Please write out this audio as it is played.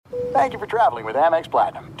Thank you for traveling with Amex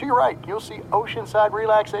Platinum. To your right, you'll see oceanside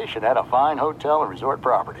relaxation at a fine hotel and resort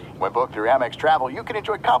property. When booked through Amex Travel, you can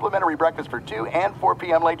enjoy complimentary breakfast for 2 and 4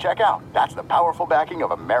 p.m. late checkout. That's the powerful backing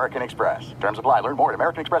of American Express. Terms apply. Learn more at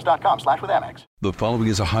americanexpress.com/withAmex. The following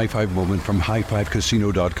is a high-five moment from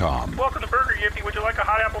highfivecasino.com. Welcome to Burger Yippee. Would you like a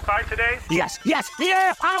hot apple pie today? Yes, yeah,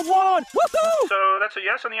 I won! Woohoo! So that's a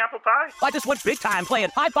yes on the apple pie? I just went big time playing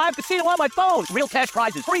High Five Casino on my phone. Real cash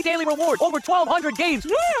prizes, free daily rewards, over 1,200 games.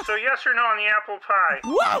 Yeah! So yes or no on the apple pie?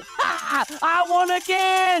 Whoa! I won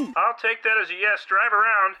again! I'll take that as a yes. Drive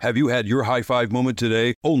around. Have you had your high-five moment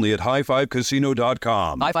today? Only at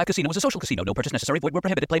highfivecasino.com. High Five Casino is a social casino. No purchase necessary. Void where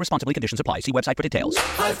prohibited. Play responsibly. Conditions apply. See website for details.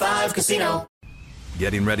 High Five Casino.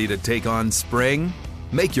 Getting ready to take on spring?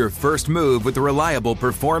 Make your first move with the reliable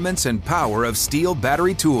performance and power of Steel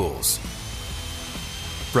battery tools.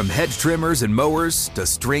 From hedge trimmers and mowers to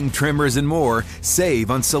string trimmers and more, save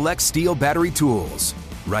on select Steel battery tools.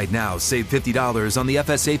 Right now, save $50 on the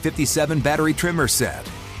FSA 57 battery trimmer set.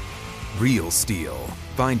 Real Steel.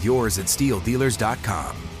 Find yours at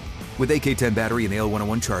SteelDealers.com. With AK-10 battery and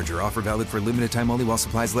AL101 charger, offer valid for limited time only while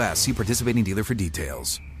supplies last. See participating dealer for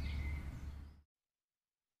details.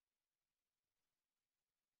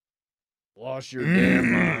 Lost your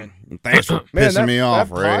damn mind. Thanks for pissing me off,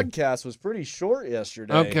 Ray. That podcast was pretty short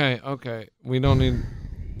yesterday. Okay. We don't need...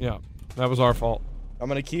 Yeah, that was our fault. I'm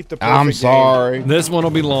going to keep the perfect I'm sorry. Game. This one will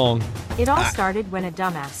be long. It all started when a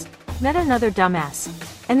dumbass met another dumbass,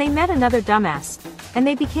 and they met another dumbass, and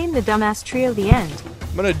they became the dumbass trio. The end.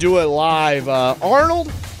 I'm going to do it live. Arnold,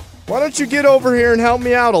 why don't you get over here and help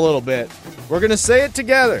me out a little bit? We're going to say it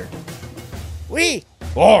together. We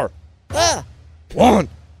are 1,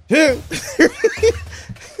 2, 3.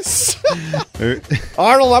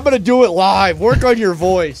 Arnold, I'm going to do it live. Work on your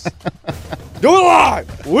voice. Do it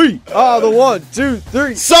live. We are the 1, 2,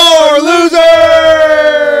 3. Sore losers!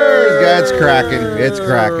 Yeah, it's cracking. It's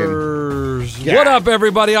cracking. Yeah. What up,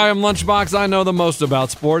 everybody? I am Lunchbox. I know the most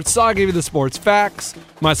about sports, so I'll give you the sports facts,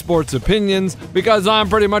 my sports opinions, because I'm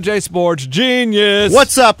pretty much a sports genius.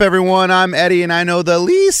 What's up, everyone? I'm Eddie, and I know the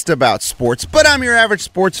least about sports, but I'm your average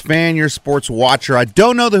sports fan, your sports watcher. I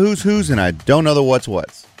don't know the who's, and I don't know the what's.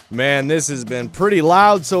 Man, this has been pretty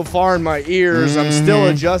loud so far in my ears. I'm still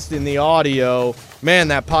adjusting the audio. Man,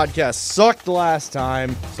 that podcast sucked last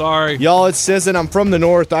time. Sorry. Y'all, it's Sizzin. I'm from the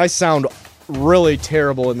north. I sound really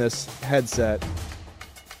terrible in this headset.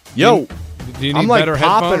 Yo, do you need I'm like better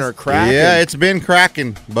popping headphones? or cracking. Yeah, it's been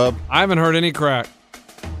cracking, bub. I haven't heard any crack.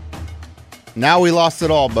 Now we lost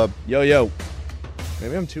it all, bub. Yo.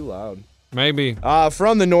 Maybe I'm too loud. Maybe.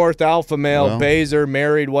 From the north, alpha male, Baser,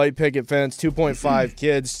 married, white picket fence, 2.5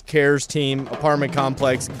 kids, cares team, apartment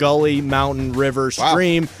complex, gully, mountain, river,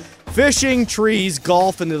 stream, fishing, trees,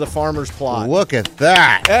 golf into the farmer's plot. Look at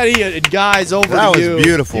that. Eddie, guys, over that to you. That was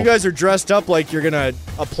beautiful. You guys are dressed up like you're going to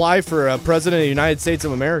apply for president of the United States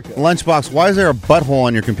of America. Lunchbox, why is there a butthole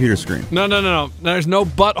on your computer screen? No. There's no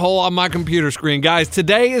butthole on my computer screen. Guys,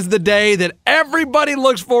 today is the day that everybody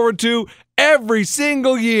looks forward to every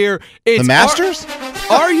single year. It's the Masters?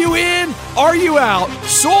 Are you in? Are you out?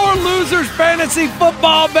 Sore Losers Fantasy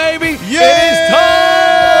Football, baby. Yeah! It is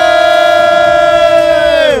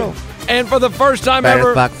time! And for the first time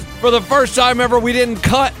ever, we didn't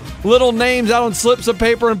cut little names out on slips of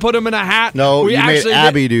paper and put them in a hat. No, you made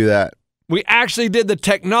Abby do that. We actually did the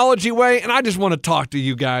technology way, and I just want to talk to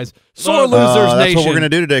you guys. Sore Losers Nation. That's what we're going to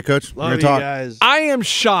do today, Coach. Love we're going to talk. Guys. I am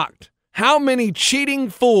shocked how many cheating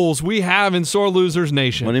fools we have in Sore Losers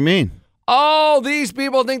Nation. What do you mean? Oh, these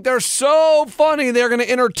people think they're so funny. They're going to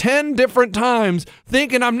enter 10 different times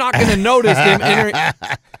thinking I'm not going to notice them entering.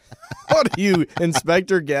 What are you,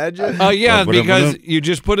 Inspector Gadget? Yeah, because you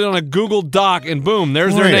just put it on a Google Doc and boom,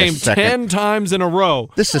 there's their name 10 times in a row.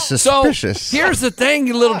 This is suspicious. So here's the thing,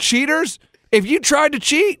 you little cheaters. If you tried to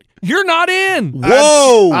cheat, you're not in.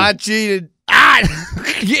 Whoa. I cheated.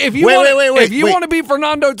 If you want to be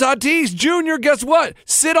Fernando Tatis Jr., guess what?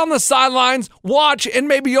 Sit on the sidelines, watch, and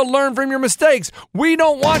maybe you'll learn from your mistakes. We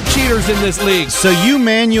don't want cheaters in this league. So you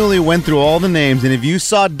manually went through all the names, and if you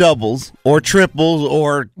saw doubles or triples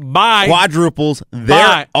or quadruples,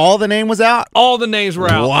 all the name was out? All the names were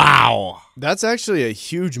out. Wow. That's actually a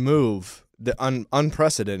huge move.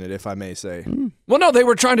 Unprecedented, if I may say. Well, no, they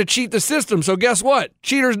were trying to cheat the system, so guess what?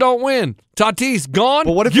 Cheaters don't win. Tatis gone,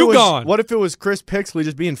 but what if gone. What if it was Chris Pixley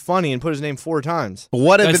just being funny and put his name 4 times?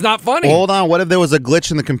 That's not funny. Hold on, what if there was a glitch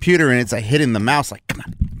in the computer and it's hitting the mouse like, come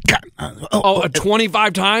on.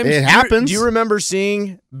 25 times? It happens. Do you remember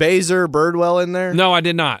seeing Baser Birdwell in there? No, I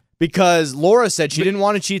did not. Because Laura said she didn't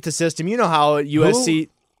want to cheat the system. You know how at USC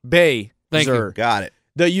Bay. Thank you. Got it.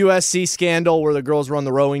 The USC scandal where the girls run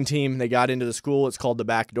the rowing team. They got into the school. It's called the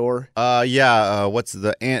back door. What's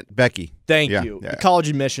the Aunt Becky? Thank you. Yeah. The college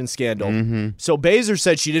admission scandal. Mm-hmm. So Baszler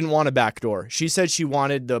said she didn't want a backdoor. She said she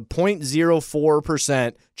wanted the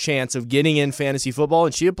 0.04% chance of getting in fantasy football,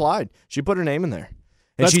 and she applied. She put her name in there.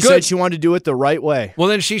 And That's she good. said she wanted to do it the right way. Well,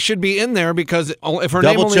 then she should be in there because if her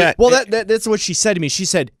Double name only... check. Well, that's what she said to me. She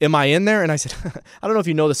said, am I in there? And I said, I don't know if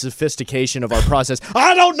you know the sophistication of our process.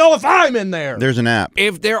 I don't know if I'm in there. There's an app.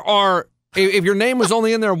 If your name was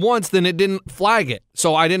only in there once, then it didn't flag it.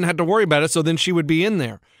 So I didn't have to worry about it. So then she would be in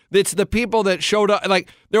there. It's the people that showed up. Like,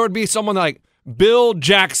 there would be someone like Bill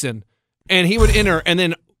Jackson, and he would enter, and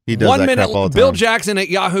then He does 1 that minute, crap all the Bill time. Jackson at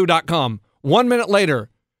yahoo.com. 1 minute later,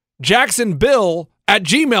 Jackson Bill at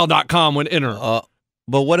gmail.com would enter.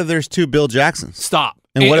 But what if there's two Bill Jacksons? Stop.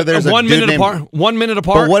 And what if there's a 1 dude minute named- apart? 1 minute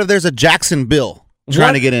apart? But what if there's a Jackson Bill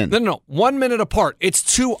trying to get in? No. 1 minute apart. It's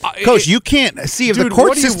too... Coach, you can't see if Dude, the court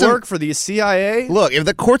what do system you work for the CIA? Look, if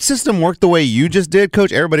the court system worked the way you just did,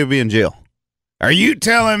 Coach, everybody would be in jail. Are you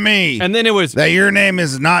telling me And then it was... that your name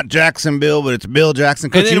is not Jackson Bill, but it's Bill Jackson?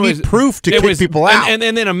 And Coach, then you it need was- proof to it kick was- people out. And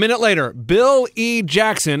then a minute later, Bill E.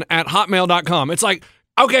 Jackson at hotmail.com. It's like,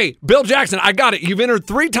 okay, Bill Jackson, I got it. You've entered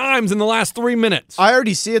 3 times in the last 3 minutes. I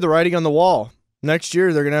already see the writing on the wall. Next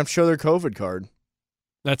year, they're going to have to show their COVID card.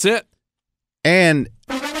 That's it. And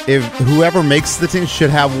if whoever makes the team should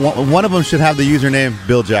have one of them should have the username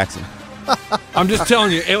Bill Jackson. I'm just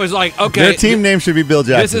telling you, it was like, okay. Their team name should be Bill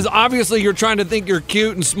Jackson. This is obviously you're trying to think you're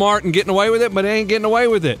cute and smart and getting away with it, but ain't getting away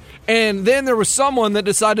with it. And then there was someone that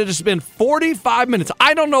decided to spend 45 minutes.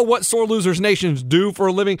 I don't know what Sore Losers Nations do for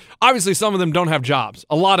a living. Obviously, some of them don't have jobs.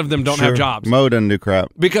 A lot of them don't have jobs. Mo doesn't do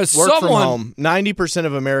crap. Because Work someone... from home. 90%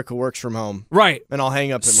 of America works from home. Right. And I'll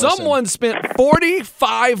hang up and Someone spent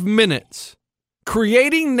 45 minutes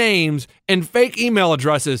creating names and fake email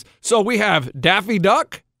addresses. So we have Daffy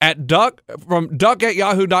Duck at duck at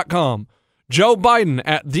yahoo.com, Joe Biden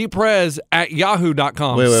at theprez at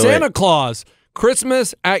yahoo.com, Wait. Santa Claus,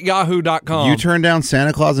 Christmas at yahoo.com. You turned down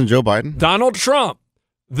Santa Claus and Joe Biden? Donald Trump,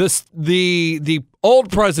 the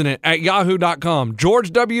old president at yahoo.com,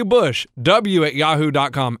 George W. Bush, W at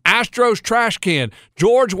yahoo.com, Astros trash can,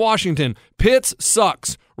 George Washington, Pitts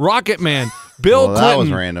sucks, Rocket Man, Bill Well, that Clinton,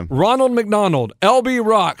 was random. Ronald McDonald, LB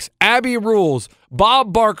Rocks, Abby Rules,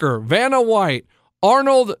 Bob Barker, Vanna White,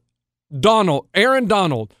 Arnold Donald, Aaron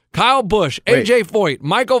Donald, Kyle Busch, AJ Foyt,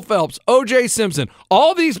 Michael Phelps, OJ Simpson.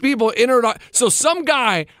 All these people entered. So some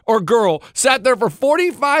guy or girl sat there for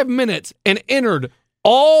 45 minutes and entered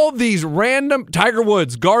all these random Tiger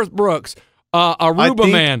Woods, Garth Brooks,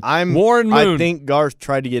 Aruba Man, Warren Moon. I think Garth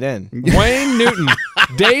tried to get in. Wayne Newton,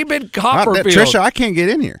 David Copperfield. Trisha, I can't get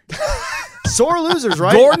in here. Sore losers,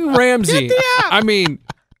 right? Gordon Ramsay. I mean,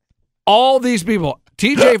 all these people.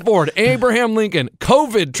 TJ Ford, Abraham Lincoln,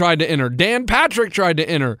 COVID tried to enter. Dan Patrick tried to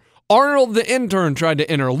enter. Arnold the intern tried to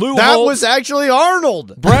enter. Lou That Holtz, was actually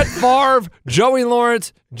Arnold. Brett Favre, Joey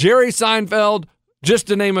Lawrence, Jerry Seinfeld, just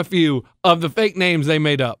to name a few of the fake names they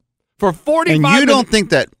made up. For 45 And you minutes, don't think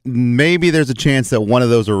that maybe there's a chance that one of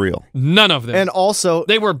those are real? none of them. And also,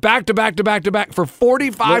 they were back to back to back to back for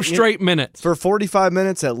 45 straight minutes. for 45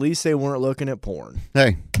 minutes, at least they weren't looking at porn.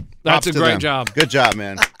 Hey, That's props a to great them. job. Good job,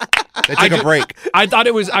 man. They took a break. I thought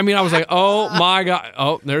it was, I was like, oh my God.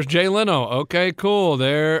 Oh, there's Jay Leno. Okay, cool.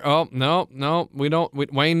 There. Oh, no, we don't.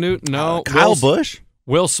 Wayne Newton, no. Kyle Busch?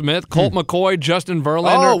 Will Smith, Colt McCoy, Justin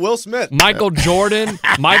Verlander. Oh, Will Smith. Michael Jordan,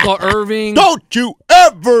 Michael Irving. Don't you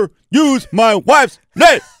ever use my wife's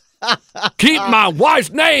name. Keep my wife's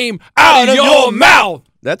name out of your mouth.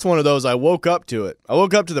 That's one of those I woke up to it. I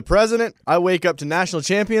woke up to the president, I wake up to national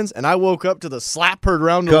champions, and I woke up to the slap heard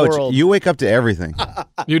around the Coach, world. you wake up to everything.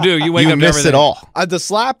 You do. You wake You up to miss everything. it all. The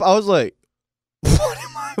slap, I was like,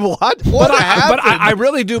 what? But happened? I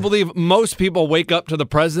really do believe most people wake up to the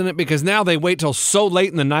president because now they wait till so late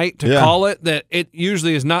in the night to Yeah. call it that it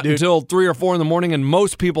usually is not until 3 or 4 in the morning, and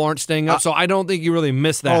most people aren't staying up. So I don't think you really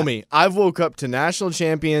miss that. Homie, I've woke up to national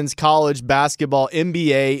champions, college, basketball,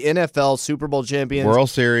 NBA, NFL, Super Bowl champions. World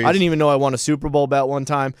Series. I didn't even know I won a Super Bowl bet one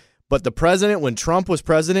time. But the president, when Trump was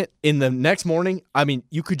president, in the next morning, I mean,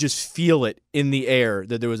 you could just feel it in the air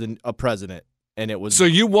that there was a president. And it was So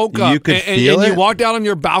you woke up You could and feel you it? walked out on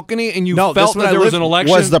your balcony and you No, felt this when that I there was lived- an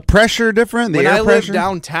election. Was the pressure different? The when air I lived pressure?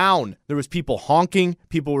 downtown, there was people honking,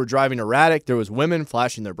 people were driving erratic, there was women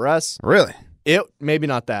flashing their breasts. Really? It maybe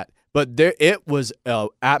not that, but it was an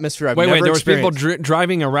atmosphere I've Wait, never there was people experienced.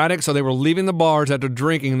 driving erratic, so they were leaving the bars after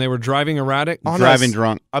drinking and they were driving erratic? On Driving a-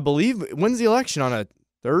 drunk. I believe. When's the election? On a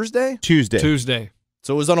Thursday? Tuesday. Tuesday.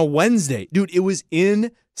 So it was on a Wednesday. Dude, it was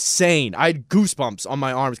insane. I had goosebumps on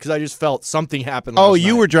my arms because I just felt something happened last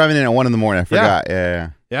you night. were driving in at 1 a.m. I forgot. Yeah.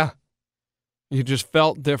 Yeah. You just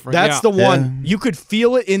felt different. That's Yeah. the one. You could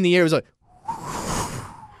feel it in the air. It was like,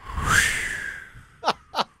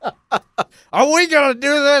 are we going to do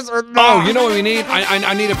this or not? Oh, you know what we need?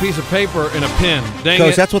 I need a piece of paper and a pen. Dang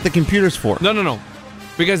Coach, it. that's what the computer's for. No.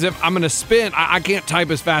 Because if I'm going to spin, I can't type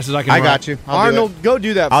as fast as I can I write. got you. Arnold, go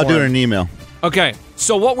do that I'll for do it him. in an email. Okay,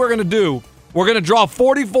 so what we're going to do, we're going to draw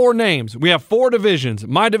 44 names. We have 4 divisions.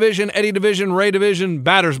 My division, Eddie division, Ray division,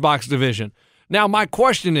 Batter's Box division. Now, my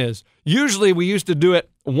question is, usually we used to do it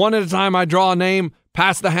one at a time. I draw a name,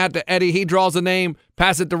 pass the hat to Eddie, he draws a name,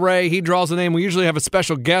 pass it to Ray, he draws a name. We usually have a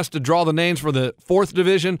special guest to draw the names for the 4th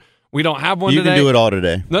division. We don't have one You today. can do it all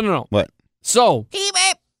today. No. What? So,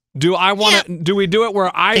 do I want to? Do we do it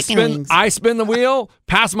where I spin the wheel,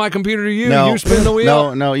 pass my computer to you, No. you spin the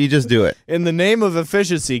wheel? No, you just do it. In the name of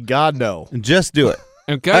efficiency, God, no. Just do it.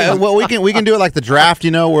 Okay. Well, we can do it like the draft,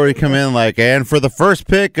 where we come in like, and for the first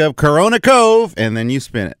pick of Corona Cove, and then you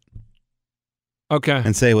spin it Okay.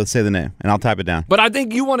 and say the name, and I'll type it down. But I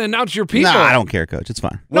think you want to announce your people. Nah, I don't care, Coach. It's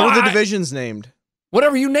fine. What No, are the I- divisions named?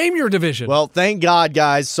 Whatever you name your division. Well, thank God,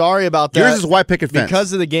 guys. Sorry about that. Yours is white picket fence.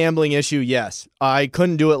 Because of the gambling issue, yes. I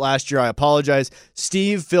couldn't do it last year. I apologize.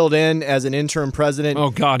 Steve filled in as an interim president. oh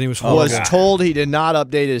God, he was Was horrible. told he did not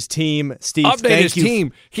update his team. Steve, Update thank his you.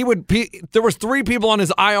 team. There was 3 people on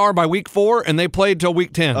his IR by week 4, and they played till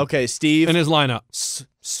week 10. Okay, Steve, In his lineup.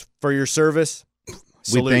 for your service, We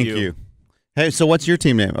salute thank you. Hey, so what's your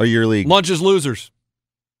team name or your league? Lunches losers.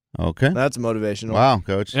 Okay. That's motivational. Wow,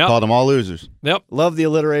 Coach. Yep. Called them all losers. Yep. Love the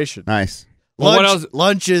alliteration. Nice. Well, what else?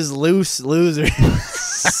 Lunch is loose loser.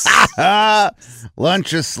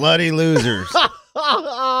 Lunch of slutty losers.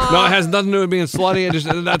 No, it has nothing to do with being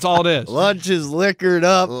slutty. That's all it is. Lunch is liquored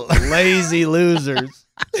up, lazy losers.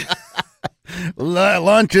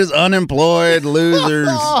 Lunch is unemployed losers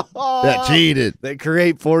that cheated. They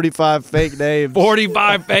create 45 fake names.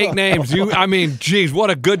 45 fake names. Geez, what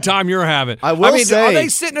a good time you're having. I will say- are they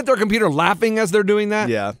sitting at their computer laughing as they're doing that?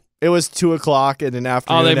 Yeah. It was 2:00 in an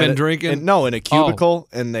afternoon. Oh, they've been at a- drinking? in a cubicle,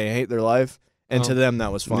 and they hate their life. And to them,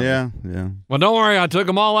 that was fun. Yeah. Well, don't worry. I took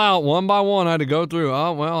them all out one by one. I had to go through.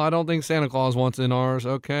 Oh, well, I don't think Santa Claus wants in ours.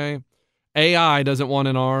 Okay. AI doesn't want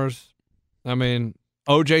in ours.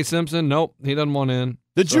 O.J. Simpson, nope, he doesn't want in.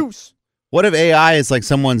 The juice. What if AI is like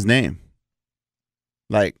someone's name?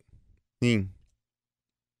 Like,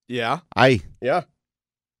 Yeah. I. Yeah.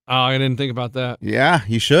 Oh, I didn't think about that. Yeah,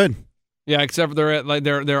 you should. Yeah, except for they're at, like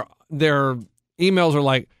their emails are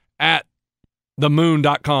like at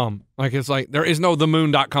themoon.com. Like it's like there is no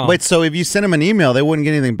themoon.com. Wait, so if you sent them an email, they wouldn't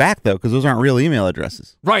get anything back though, because those aren't real email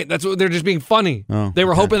addresses. Right, that's what they're just being funny. Oh, they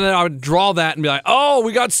were okay. hoping that I would draw that and be like, "Oh,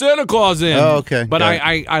 we got Santa Claus in." Oh, okay, But got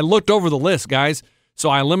I looked over the list, guys. So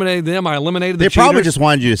I eliminated them. I eliminated the They probably cheaters. just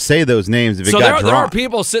wanted you to say those names if it So got there drawn. are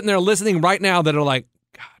people sitting there listening right now that are like,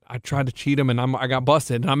 God, I tried to cheat him and I got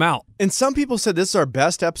busted and I'm out. And some people said this is our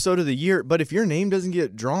best episode of the year, but if your name doesn't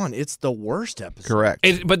get drawn, it's the worst episode. Correct.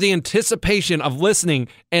 But the anticipation of listening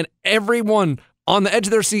and everyone on the edge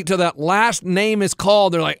of their seat till that last name is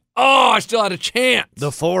called, they're like, oh, I still had a chance. The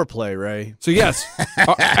foreplay, Ray. So, yes.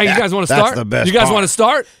 Hey, you guys want to That's start? the best You guys part. want to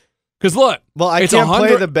start? Because, look. Well, I it's can't play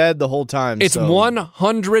 100 the bed the whole time. It's so.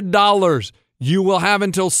 $100. You will have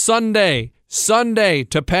until Sunday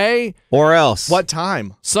to pay. Or else. What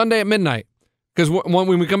time? Sunday at midnight. Because when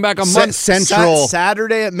we come back on Monday. Central.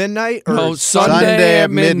 Saturday at midnight? Or No, Sunday at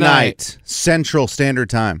midnight. Central Standard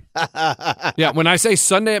Time. Yeah, when I say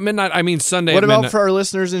Sunday at midnight, I mean Sunday What at about midnight. for our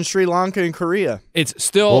listeners in Sri Lanka and Korea? It's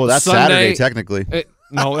still Oh, that's Sunday. Saturday, technically.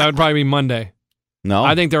 No, that would probably be Monday. No.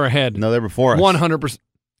 I think they're ahead. No, they're before us. 100%.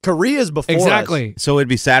 Korea's before us. Exactly. So it'd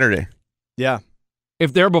be Saturday. Yeah.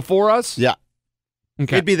 If they're before us? Yeah.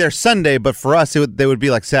 Okay. It'd be their Sunday, but for us, they would be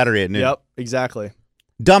like Saturday at noon. Yep, exactly.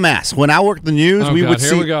 Dumbass. When I worked the news, Oh, we God, would here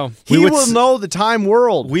see. we go. He would will know the time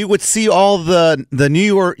world. We would see all the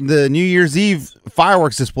New Year's Eve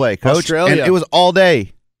fireworks display, Coach. Australia. And it was all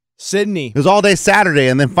day. Sydney. It was all day Saturday,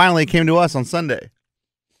 and then finally it came to us on Sunday.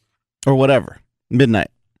 Or whatever. Midnight.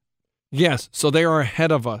 Yes, so they are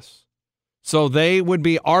ahead of us. So they would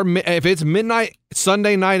be if it's midnight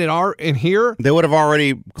Sunday night in here, They would have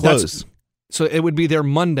already closed. so it would be their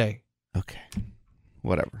Monday. Okay.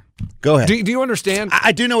 Whatever. Go ahead. Do you understand?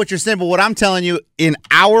 I do know what you're saying, but what I'm telling you, in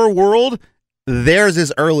our world, theirs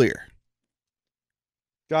is earlier.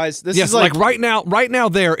 Guys, this yes, is like, right now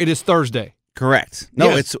there it is Thursday. Correct. No,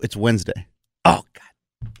 Yes. it's Wednesday. Oh,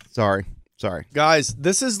 God. Sorry. guys,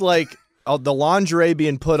 this is like the lingerie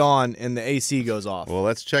being put on and the AC goes off. Well,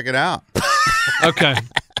 let's check it out. Okay.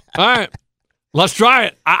 All right. Let's try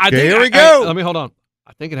it. I Okay, think here we go. Let me hold on.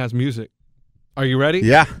 I think it has music. Are you ready?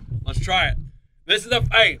 Yeah. Let's try it. This is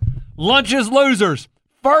Lunches Losers.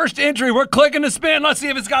 First entry. We're clicking to spin. Let's see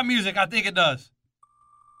if it's got music. I think it does.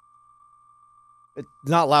 It's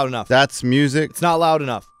not loud enough. That's music. It's not loud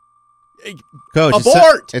enough. Coach,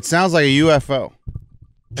 Abort! It sounds like a UFO.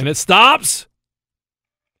 And it stops.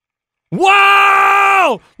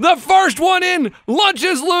 Wow! The first one in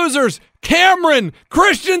Lunches Losers. Cameron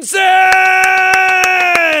Christensen.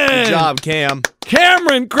 Good job, Cam.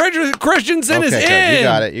 Cameron Christensen is Coach, in. You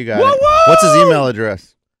got it. You got Woo, it. woo! What's his email address?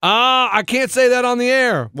 I can't say that on the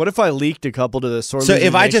air. What if I leaked a couple to the Sword So Losers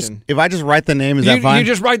if I Nation? just write the name, is that You fine?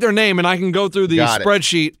 just write their name, and I can go through the Got it.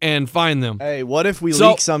 spreadsheet and find them. Hey, what if we So-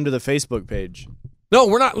 leak some to the Facebook page? No,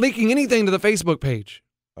 we're not leaking anything to the Facebook page.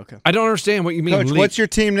 Okay. I don't understand what you mean. Coach, leak. what's your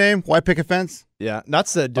team name? White Picket Fence? Yeah,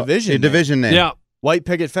 that's the division. Your division name. Yeah. White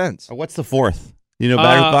Picket Fence. What's the fourth? You know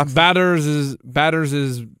Batter's Box? Batters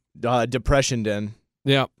is Depression Den.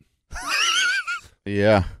 yeah.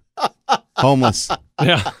 Yeah. Homeless.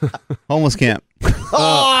 Yeah. Homeless camp.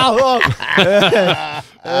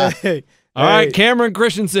 Hey, All right, Cameron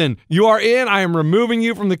Christensen, you are in. I am removing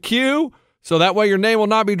you from the queue, so that way your name will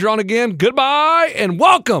not be drawn again. Goodbye and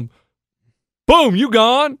welcome. Boom, you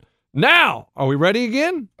gone. Now, are we ready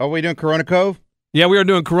again? Are we doing Corona Cove? Yeah, we are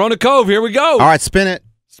doing Corona Cove. Here we go. All right, spin it.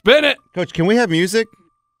 Spin it. Coach, can we have music?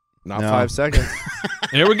 Not No. 5 seconds.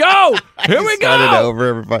 Here we go. Here we Started go. over,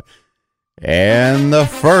 everybody. And the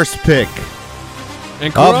first pick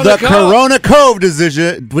And of the Cove. Corona Cove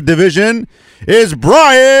division is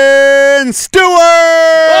Brian Stewart.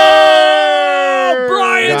 Oh,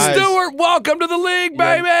 Brian Guys. Stewart, welcome to the league,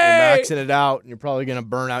 baby. You're maxing it out, and you're probably going to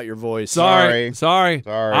burn out your voice. Sorry. Sorry.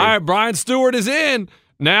 All right, Brian Stewart is in.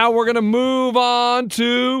 Now we're going to move on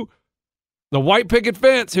to the White Picket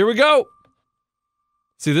Fence. Here we go.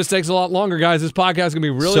 See, this takes a lot longer, guys. This podcast is going to be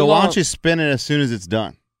really So long. why don't you spin it as soon as it's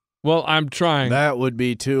done? Well, I'm trying. That would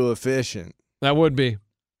be too efficient. That would be.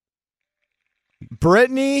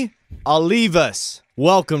 Brittany Olivas,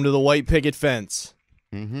 welcome to the White Picket Fence.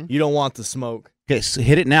 Mm-hmm. You don't want the smoke. Okay, so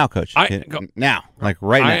hit it now, Coach. Hit it now, like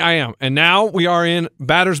right now. I am. And now we are in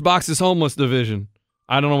Batter's Box's Homeless Division.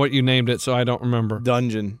 I don't know what you named it, so I don't remember.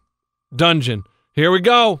 Dungeon. Here we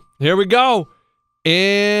go. Here we go.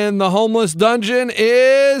 In the Homeless Dungeon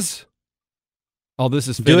is... Oh, this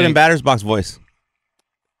is fitting. Do it in Batter's Box voice.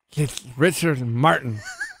 It's Richard Martin.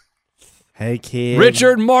 Hey, kid.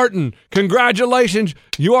 Richard Martin, congratulations.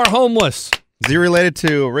 You are homeless. Is he related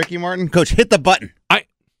to Ricky Martin? Coach, hit the button.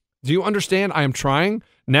 Do you understand? I am trying.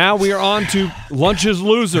 Now we are on to Lunches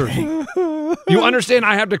Losers. You understand?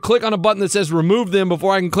 I have to click on a button that says remove them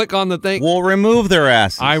before I can click on the thing. We'll remove their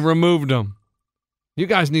asses. I removed them. You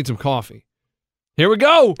guys need some coffee. Here we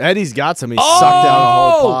go. Eddie's got some. He sucked down a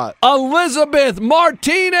whole pot. Elizabeth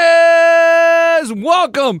Martinez,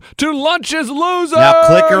 welcome to Lunches Losers. Now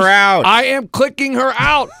click her out. I am clicking her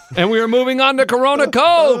out, and we are moving on to Corona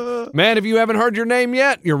Cove. Man, if you haven't heard your name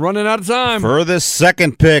yet, you're running out of time. For the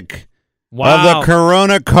second pick Wow. of the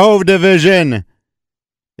Corona Cove division,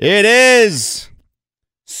 it is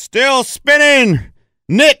still spinning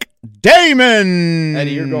Nick Damon.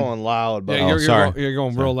 Eddie, you're going loud, but Yeah, you're, sorry. you're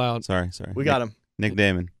going real loud. Sorry. we got him. Nick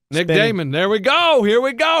Damon. Nick Spinning. Damon, there we go. Here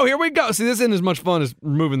we go. Here we go. See, this isn't as much fun as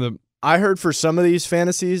removing the. I heard for some of these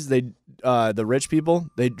fantasies, they the rich people,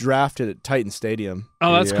 they drafted at Titan Stadium.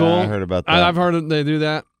 Oh, that's Yeah, cool. I heard about that. I've heard that they do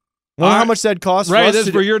that. Well, All how right. much that cost? Ray, for us this to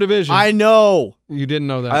is for do- your division. I know. You didn't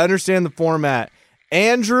know that. I understand the format.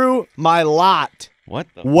 Andrew, my lot. What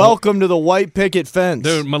the Welcome to the White Picket Fence.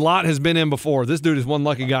 Dude, Malott has been in before. This dude is one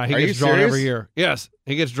lucky guy. He Are gets you drawn serious? every year. Yes,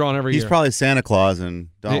 he gets drawn every He's year. probably Santa Claus and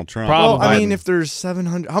Donald He- Trump. probably. Well, I mean, Biden. if there's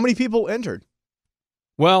 700, how many people entered?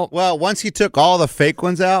 Well, once he took all the fake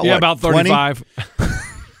ones out, yeah, what, about 20? 35.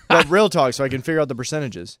 Well, real talk, so I can figure out the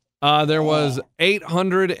percentages. There was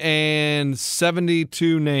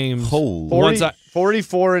 872 names. Holy. 40,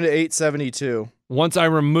 44 into 872. Once I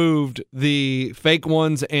removed the fake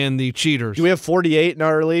ones and the cheaters. Do we have 48 in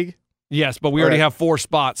our league? Yes, but we All already right. have 4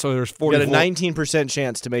 spots, so there's We got 44. a 19%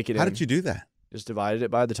 chance to make it How in. did you do that? Just divided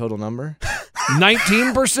it by the total number?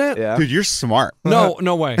 19%? Yeah. Dude, you're smart. No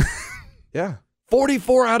way. Yeah.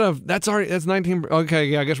 44 out of that's 19. Okay,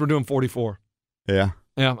 yeah, I guess we're doing 44. Yeah.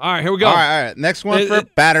 Yeah. All right, here we go. All right. Next one It- for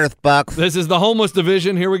it- Batter's Box. This is the homeless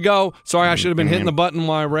division. Here we go. Sorry, I should have been hitting the button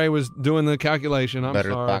while Ray was doing the calculation. I'm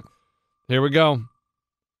Batter's sorry. Box. Here we go.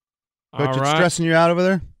 Coach, All it's right. stressing you out over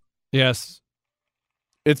there? Yes.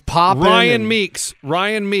 It's popping. Ryan and Meeks.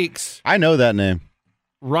 Ryan Meeks. I know that name.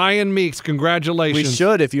 Ryan Meeks. We Congratulations.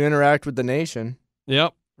 should if you interact with the nation.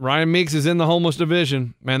 Yep. Ryan Meeks is in the homeless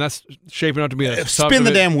division. Man, that's shaping up to be a tough Spin the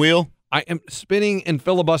divi- damn wheel. I am spinning and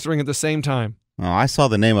filibustering at the same time. Oh, I saw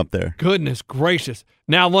the name up there. Goodness gracious.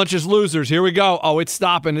 Now, Lunch's Losers. Here we go. Oh, it's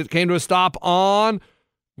stopping. It came to a stop on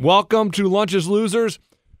Welcome to Lunch's Losers,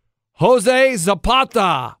 Jose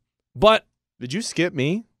Zapata. But Did you skip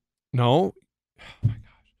me? no. Oh, my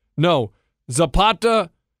gosh. No. Zapata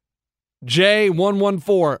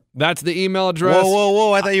J114. That's the email address.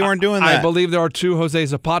 Whoa. I thought you weren't doing that. I believe there are two Jose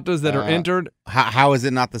Zapatas that are entered. How is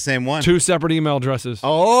it not the same one? Two separate email addresses.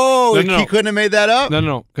 Oh, No. he couldn't have made that up?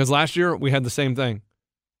 No. Because last year we had the same thing.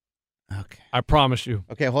 Okay. I promise you.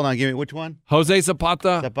 Okay, hold on. Give me which one? Jose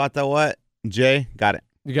Zapata. Zapata what? J. Got it.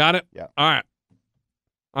 You got it? Yeah. All right,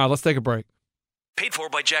 let's take a break. Paid for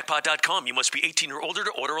by Jackpot.com. You must be 18 or older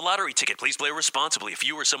to order a lottery ticket. Please play responsibly. If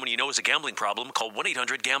you or someone you know has a gambling problem, call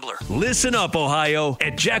 1-800-GAMBLER. Listen up, Ohio.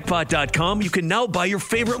 At Jackpot.com, you can now buy your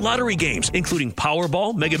favorite lottery games, including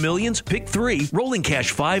Powerball, Mega Millions, Pick 3, Rolling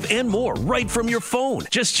Cash 5, and more, right from your phone.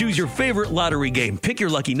 Just choose your favorite lottery game, pick your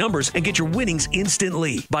lucky numbers, and get your winnings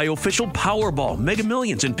instantly. Buy official Powerball, Mega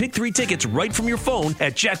Millions, and Pick 3 tickets right from your phone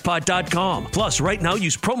at Jackpot.com. Plus, right now,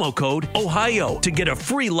 use promo code OHIO to get a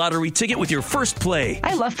free lottery ticket with your first play.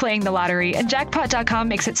 I love playing the lottery, and Jackpot.com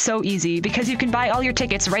makes it so easy because you can buy all your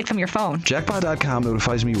tickets right from your phone. Jackpot.com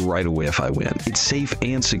notifies me right away if I win. It's safe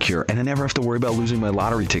and secure, and I never have to worry about losing my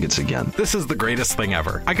lottery tickets again. This is the greatest thing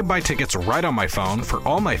ever. I can buy tickets right on my phone for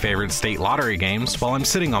all my favorite state lottery games while I'm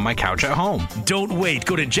sitting on my couch at home. Don't wait.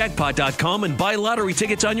 Go to Jackpot.com and buy lottery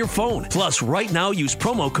tickets on your phone. Plus, right now, use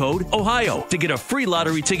promo code OHIO to get a free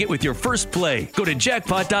lottery ticket with your first play. Go to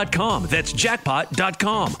Jackpot.com. That's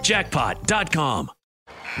Jackpot.com. Jackpot.com.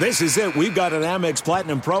 This is it. We've got an Amex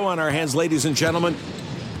Platinum Pro on our hands, ladies and gentlemen.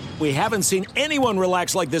 We haven't seen anyone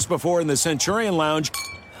relax like this before in the Centurion Lounge.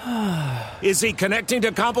 Is he connecting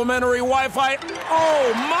to complimentary Wi-Fi?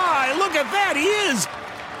 Oh, my. Look at that. He is.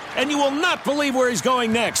 And you will not believe where he's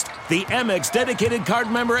going next. The Amex dedicated card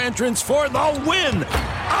member entrance for the win.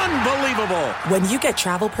 Unbelievable. When you get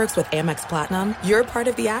travel perks with Amex Platinum, you're part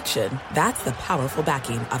of the action. That's the powerful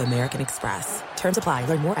backing of American Express. Terms apply.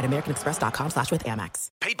 Learn more at americanexpress.com/withAmex.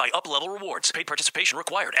 Paid by Up Level Rewards. Paid participation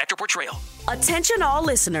required. Actor Portrayal. Attention all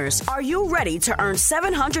listeners. Are you ready to earn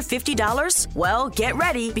 $750? Well, get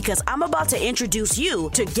ready because I'm about to introduce you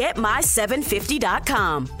to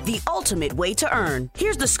GetMy750.com, the ultimate way to earn.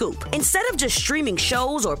 Here's the scoop. Instead of just streaming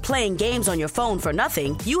shows or playing games on your phone for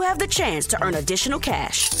nothing, you have the chance to earn additional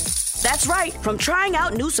cash. That's right. From trying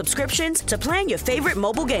out new subscriptions to playing your favorite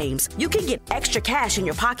mobile games, you can get extra cash in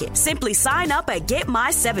your pocket. Simply sign up at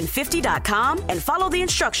GetMy750.com and follow the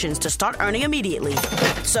instructions to start earning immediately.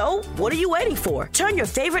 So, what are you waiting for? Turn your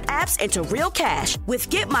favorite apps into real cash with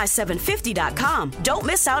GetMy750.com. Don't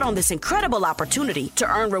miss out on this incredible opportunity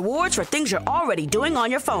to earn rewards for things you're already doing on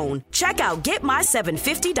your phone. Check out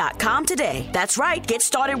GetMy750.com today. That's right. Get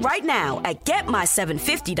started right now at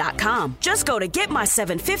GetMy750.com. Just go to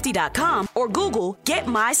GetMy750.com or Google Get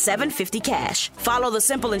My 750 Cash. Follow the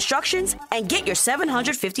simple instructions and get your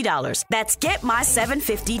 $750. That's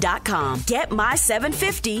GetMy750.com.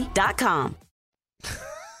 GetMy750.com.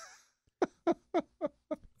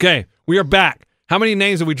 Okay, we are back. How many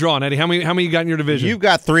names have we drawn, Eddie? How many you got in your division? You've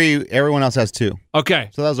got 3. Everyone else has 2. Okay.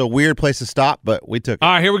 So that was a weird place to stop, but we took it.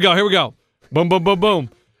 All right, here we go. Boom, boom, boom, boom.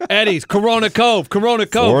 Eddie's Corona Cove. For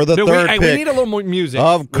the third pick we need a little more music.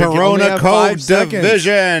 Of Corona Cove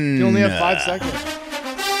Division. You only have 5 seconds.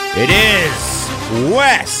 It is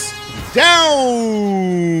West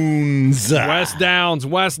Downs.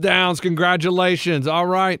 West Downs. Congratulations. All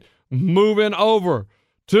right, moving over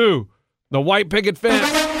to the white picket fence.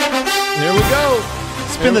 Here we go.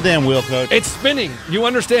 Spin the damn wheel, Coach. It's spinning. You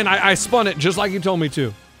understand? I spun it just like you told me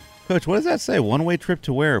to. Coach, what does that say? One-way trip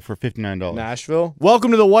to where for $59? Nashville.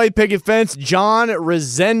 Welcome to the white picket fence, John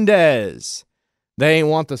Resendez. They ain't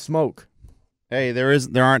want the smoke. Hey, there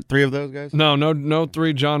aren't 3 of those guys? No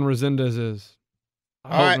 3 John Resendezes.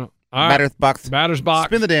 All right. Batter's box.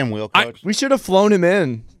 Spin the damn wheel, Coach. We should have flown him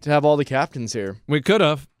in to have all the captains here. We could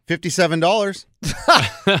have. $57. No,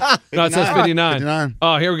 it says 59. 59.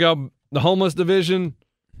 Oh, here we go. The homeless division.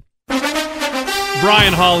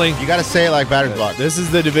 Brian Hawley. You got to say it like batter's box. This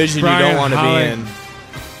is the division you don't want to be in.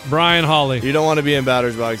 Brian Hawley. You don't want to be in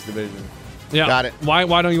batter's box division. Yeah. Got it. Why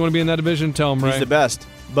don't you want to be in that division? Tell him, Ray. He's the best.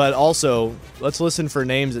 But also, let's listen for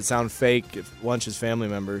names that sound fake if Lunch's family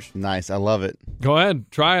members. Nice. I love it. Go ahead.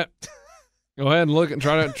 Try it. Go ahead and look and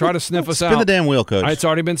try to sniff us out. Spin the damn wheel, Coach. It's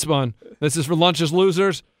already been spun. This is for Lunch's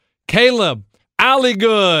Losers. Caleb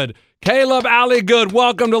Alligood.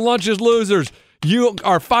 Welcome to Lunch's Losers. You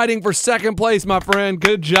are fighting for second place, my friend.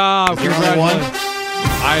 Good job. Congratulations.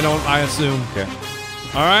 I assume. Okay.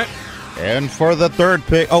 All right. And for the third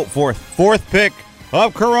pick, fourth pick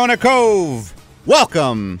of Corona Cove.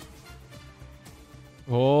 Welcome.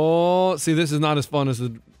 Oh, see, this is not as fun as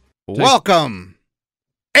the... Welcome,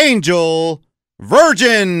 Angel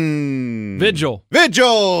Virgin. Vigil. This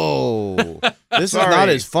is not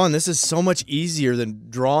as fun. This is so much easier than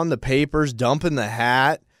drawing the papers, dumping the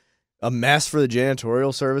hat, a mess for the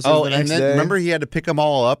janitorial services the next day. Remember he had to pick them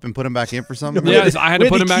all up and put them back in for something? Yes, I had to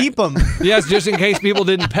put them back. Keep them. Yes, just in case people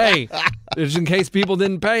didn't pay. Just in case people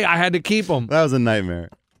didn't pay, I had to keep them. That was a nightmare.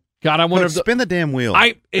 God, I wonder Look, spin the damn wheel.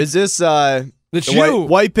 Is this the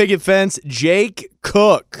white picket fence, Jake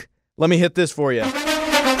Cook? Let me hit this for you.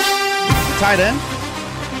 Tight end?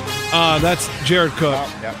 That's Jared Cook.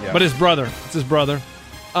 Yep. But his brother. It's his brother.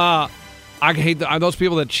 I hate those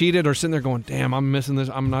people that cheated are sitting there going, damn, I'm missing this.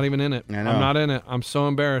 I'm not even in it. I know. I'm not in it. I'm so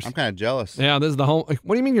embarrassed. I'm kind of jealous. Yeah, this is the home.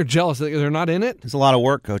 What do you mean you're jealous that they're not in it? It's a lot of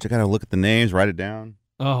work, Coach. I got to look at the names, write it down.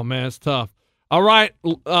 Oh, man, it's tough. All right,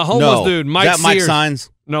 homeless dude, Mike Is that Mike Sears. Signs?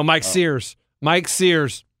 No, Mike Sears. Mike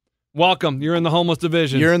Sears. Welcome. You're in the homeless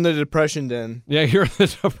division. You're in the depression den. Yeah, you're in the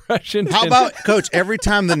depression den. How about, Coach, every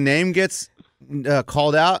time the name gets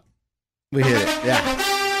called out, we hit it. Yeah.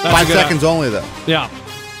 5 seconds only, though. Yeah.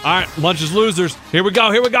 All right, Lunches Losers. Here we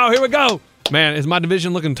go. Man, is my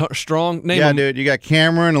division looking strong? Name them. Dude. You got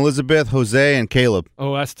Cameron, Elizabeth, Jose, and Caleb.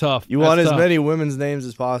 Oh, that's tough. You want as many women's names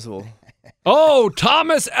as possible. Oh,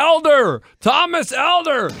 Thomas Elder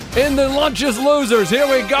in the Lunches Losers. Here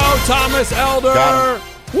we go, Thomas Elder. Got him.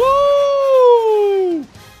 Woo!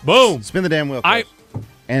 Boom. Spin the damn wheel.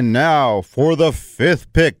 And now for the 5th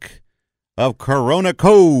pick of Corona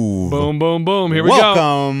Cove. Boom, boom, boom. Here we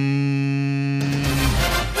Welcome,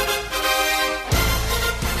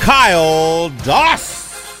 Kyle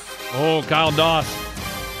Doss. Oh, Kyle Doss.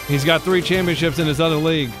 He's got 3 championships in his other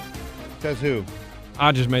league. Says who?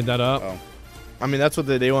 I just made that up. Oh. I mean, that's what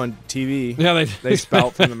they do on TV. Yeah, they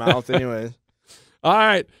spout from the mouth anyways. All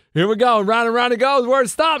right, here we go. Round and round it goes. Where it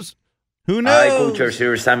stops. Who knows? Hi, coachers.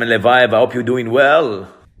 Here is Simon Levive. I hope you're doing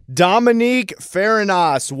well. Dominique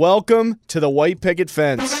Farinas, welcome to the White Picket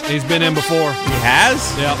Fence. He's been in before. He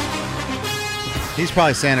has? Yep. He's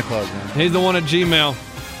probably Santa Claus, man. He's the one at Gmail.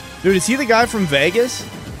 Dude, is he the guy from Vegas?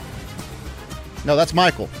 No, that's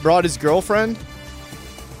Michael. Brought his girlfriend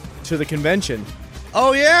to the convention.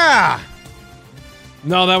 Oh, yeah.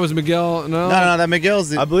 No, that was Miguel. No, that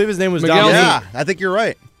Miguel's. I believe his name was Miguel. Dominique. Yeah, I think you're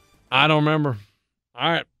right. I don't remember. All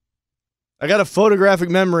right. I got a photographic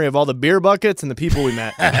memory of all the beer buckets and the people we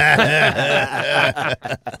met. Then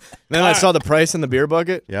I saw the price in the beer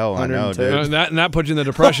bucket. Yo, I know, 102. dude. That puts you in the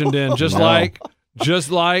depression den, just like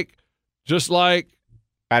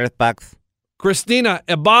 $5. Christina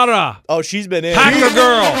Ibarra. Oh, she's been in. Packer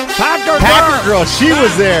girl. Packer girl, she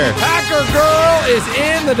was there. Packer girl is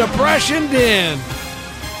in the depression den.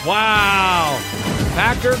 Wow.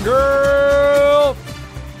 Packer girl.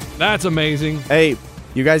 That's amazing. Hey,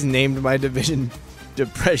 you guys named my division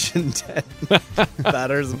Depression 10.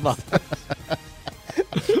 Batters month.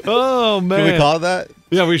 Oh, man. Can we call it that?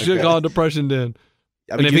 Yeah, we should call it Depression Den.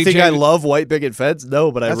 I mean, you think I love White Picket Fence?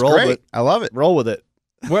 No, but I roll with it. I love it. Roll with it.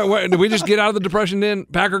 Where did we just get out of the Depression Den?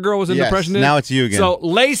 Packer girl was in Yes, Depression Den? now it's you again. So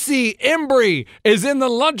Lacey Embry is in the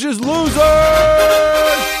Lunches Losers.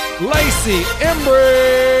 Lacey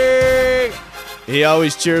Embry. He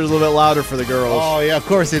always cheers a little bit louder for the girls. Oh, yeah, of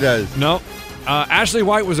course he does. No. Ashley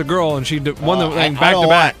White was a girl, and she won the thing I don't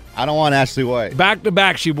back-to-back. I don't want Ashley White.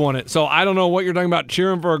 Back-to-back, she won it. So I don't know what you're talking about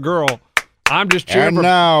cheering for a girl. I'm just cheering And for...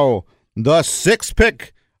 now, the 6th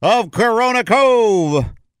pick of Corona Cove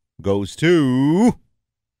goes to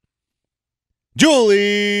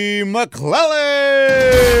Julie McClellan.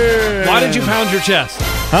 Why did you pound your chest?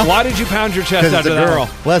 Huh? Why did you pound your chest Because it's after a that girl. one?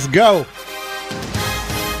 Let's go.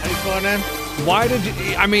 Any fun, man? Why did you...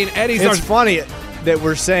 I mean, Eddie It's starts... funny that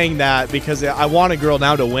we're saying that because I want a girl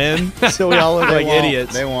now to win, so we all look like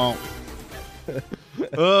idiots. They won't.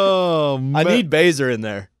 Oh, man. I need Baszler in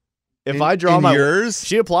there. If I draw my yours,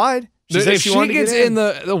 she applied. She said if she wanted she to gets get in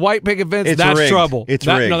the white picket fence, It's that's rigged. trouble. It's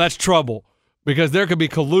rigged. No, that's trouble because there could be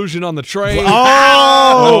collusion on the train.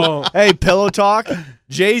 Oh! Hey, Pillow Talk.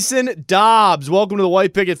 Jason Dobbs, welcome to the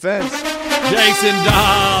White Picket Fence. Jason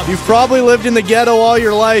Dobbs. You've probably lived in the ghetto all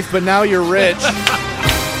your life, but now you're rich.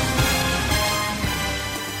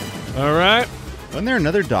 All right. Wasn't there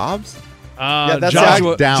another Dobbs? Yeah, that's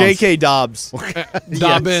Joshua Downs. J.K. Dobbs.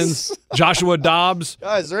 Dobbins. Joshua Dobbs.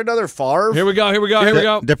 Is there another Favre? Here we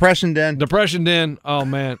go. Depression Den. Depression Den. Oh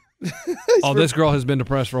man. Oh, this girl has been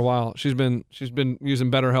depressed for a while. She's been using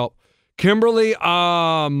BetterHelp. Kimberly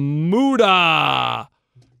Amuda.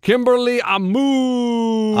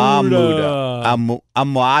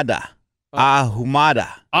 Ahumada.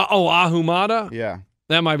 Ahumada. Yeah.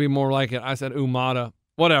 That might be more like it. I said Umada.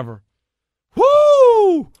 Whatever.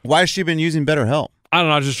 Woo! Why has she been using BetterHelp? I don't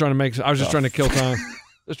know. I was just trying to kill time.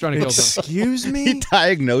 Just trying to kill time. Excuse me? He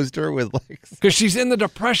diagnosed her with because she's in the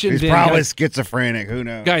depression She's den. probably guys. schizophrenic. Who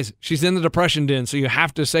knows? Guys, she's in the depression den, so you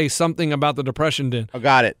have to say something about the depression den. Oh,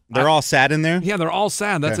 got it. They're all sad in there? Yeah, they're all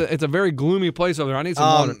sad. It's a very gloomy place over there. I need some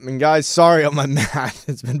water. And guys, sorry on my math.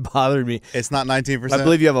 It's been bothering me. It's not 19%? I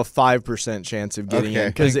believe you have a 5% chance of getting in.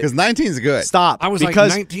 Because 19 is good. Stop. I was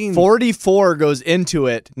because like 19. 44 goes into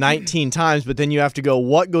it 19 times, but then you have to go,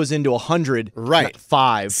 what goes into 100? Right.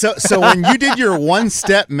 5. So when you did your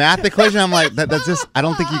one-step math equation, I'm like, that's just, I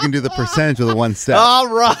don't think you can do the percentage with a one step. All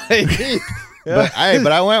right. But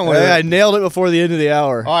I went with it. I nailed it before the end of the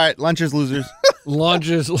hour. All right, lunches, losers.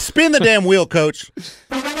 Lunches. Spin the damn wheel, coach.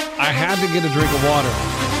 I had to get a drink of water.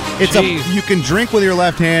 You can drink with your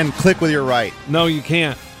left hand, click with your right. No, you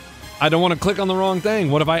can't. I don't want to click on the wrong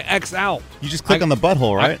thing. What if I X out? You just click on the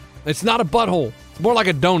butthole, right? It's not a butthole. It's more like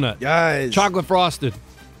a donut. Guys. Chocolate frosted.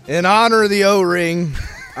 In honor of the O-ring,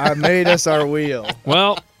 I made us our wheel.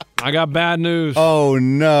 Well, I got bad news. Oh,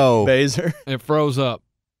 no. Baser. It froze up.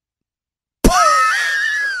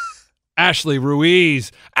 Ashley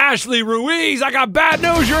Ruiz, I got bad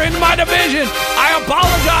news. You're in my division. I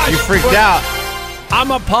apologize. You freaked out.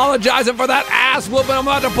 I'm apologizing for that ass whooping I'm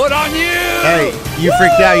about to put on you. Hey, you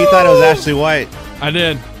freaked out. You thought it was Ashley White. I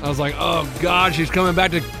did. I was like, oh, God, she's coming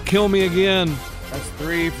back to kill me again. That's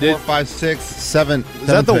 3, 4, 5, 6, 7. Is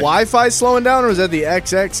that the Wi-Fi slowing down, or is that the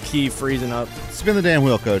XX key freezing up? Spin the damn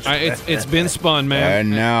wheel, coach. It's been spun, man.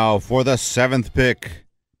 And now for the 7th pick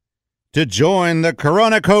to join the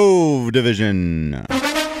Corona Cove division.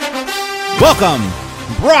 Welcome,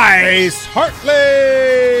 Bryce Hartley.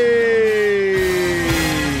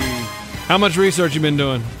 How much research you been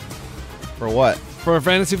doing? For what? For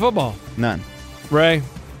fantasy football. None. Ray?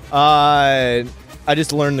 I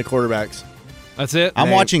just learned the quarterbacks. That's it? I'm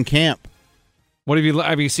watching camp. What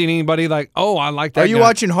have you seen anybody like, oh, I like that Are you guy.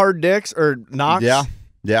 watching Hard Dicks or Knox?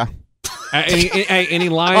 Yeah. Any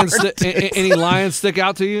lions any lions stick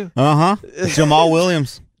out to you? Jamal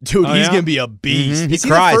Williams. Dude, he's going to be a beast. Mm-hmm. Is he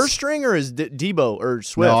the first string or is Debo or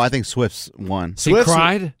Swift? No, I think Swift's one. He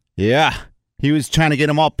cried? Yeah. He was trying to get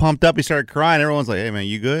him all pumped up. He started crying. Everyone's like, hey, man,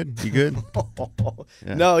 you good? You good?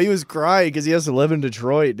 Yeah. No, he was crying because he has to live in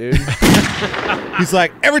Detroit, dude. He's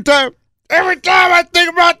like, every time I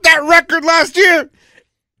think about that record last year,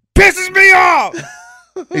 pisses me off.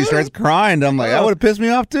 He starts crying. I'm like, that would have pissed me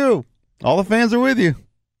off too. All the fans are with you.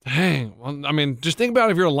 Dang. Well, I mean, just think about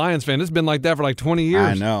it if you're a Lions fan. It's been like that for like 20 years.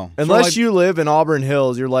 I know. Unless you live in Auburn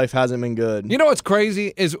Hills, your life hasn't been good. You know what's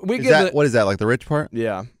crazy is what is that, like the rich part?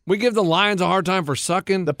 Yeah. We give the Lions a hard time for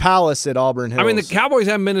sucking. The Palace at Auburn Hills. I mean, the Cowboys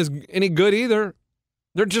haven't been any good either.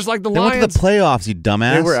 They're just like the Lions. They went to the playoffs, you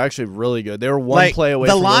dumbass. They were actually really good. They were one play away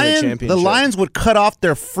from winning the championship. The Lions would cut off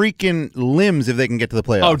their freaking limbs if they can get to the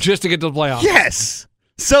playoffs. Oh, just to get to the playoffs. Yes.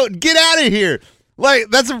 So get out of here. Like,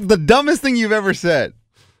 that's the dumbest thing you've ever said.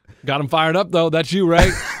 Got him fired up, though. That's you,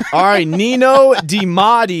 Ray. All right, Nino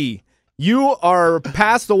DiMatti. You are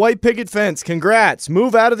past the white picket fence. Congrats.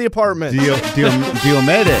 Move out of the apartment.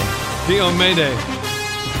 Diomede.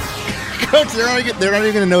 Coach, they're not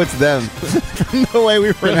even going to know it's them. No way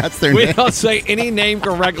we pronounce their name. We don't say any name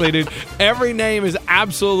correctly, dude. Every name is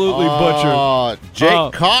absolutely butchered.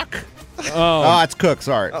 Jake Cock? Oh, it's Cook.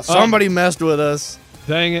 Sorry. Somebody messed with us.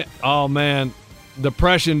 Dang it. Oh, man.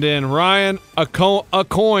 Depression Den. Ryan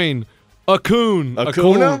Acoon.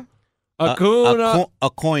 Acuna? A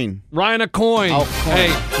coin. Ryan Acoin.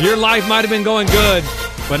 Hey, your life might have been going good,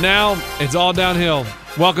 but now it's all downhill.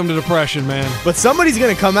 Welcome to depression, man. But somebody's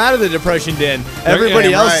going to come out of the depression den.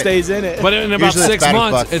 Everybody else stays in it. But in about 6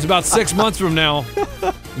 months, it's about 6 months from now.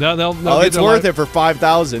 It's worth it for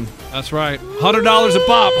 $5,000. That's right. $100 a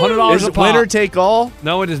pop. $100 a pop. Is it winner take all?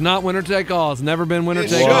 No, it is not winner take all. It's never been winner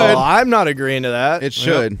take all. Well, I'm not agreeing to that. It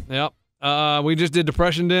should. Yep. We just did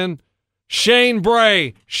depression den. Shane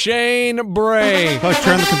Bray. Coach,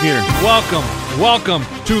 turn the computer. Welcome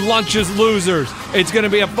to Lunches Losers. It's going to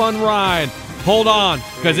be a fun ride. Hold on,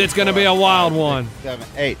 because it's going to be a wild one. 7,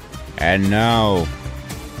 8. And now,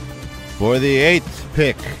 for the 8th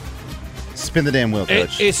pick, spin the damn wheel,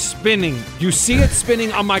 Coach. It is spinning. You see it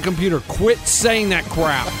spinning on my computer. Quit saying that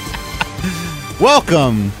crap.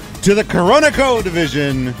 Welcome to the Corona Cove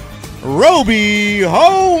division, Roby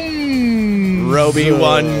Holmes. Roby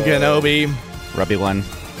one Kenobi. Roby one.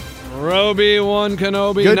 Roby one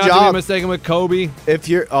Kenobi. Good not job. to be mistaken with Kobe. If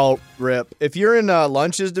you're If you're in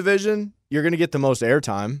Lunch's division, you're going to get the most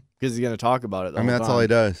airtime because he's going to talk about it. That's all he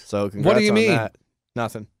does. So congrats what do you on mean? That.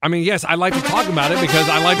 Nothing. I mean, yes, I like to talk about it because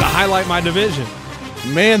I like to highlight my division.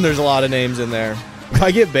 Man, there's a lot of names in there.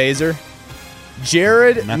 I get Baser.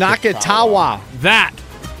 Jared Nakatawa. That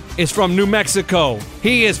is from New Mexico.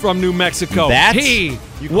 He is from New Mexico. He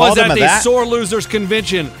You was called him at a the that? Sore Losers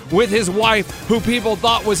Convention with his wife, who people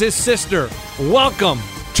thought was his sister. Welcome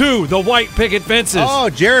to the White Picket Fences. Oh,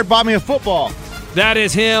 Jared bought me a football. That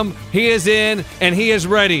is him. He is in, and he is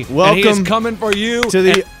ready. Welcome and he is coming for you. to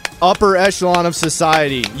the upper echelon of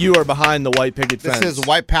society. You are behind the White Picket Fence. This is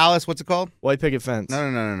White Palace. What's it called? White Picket Fence.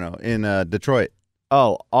 No. In Detroit.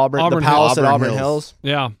 Oh, Auburn the Palace at Auburn Hills.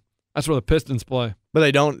 Yeah, that's where the Pistons play. But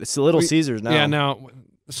they don't. It's the Little Caesars now. Yeah, now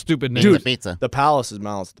stupid name. Dude, the Palace is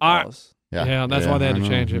Malice at the Palace. Yeah, that's why they had to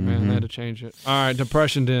change it, man. They had to change it. All right,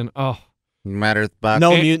 Depression Den. Oh, matter back.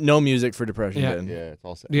 No music for Depression Den. Yeah, it's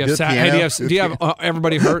all set. Do you have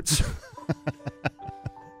Everybody Hurts?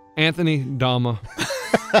 Anthony Dama.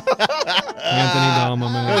 Anthony Dama,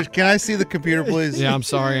 man. Coach, can I see the computer, please? Yeah, I'm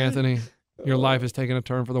sorry, Anthony. Your life is taking a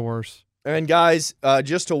turn for the worse. And guys,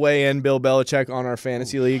 just to weigh in, Bill Belichick on our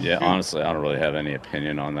fantasy league. Yeah, honestly, I don't really have any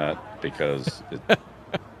opinion on that because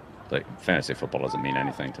fantasy football doesn't mean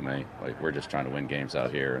anything to me. Like, we're just trying to win games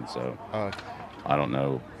out here, and so I don't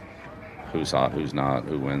know who's hot, who's not,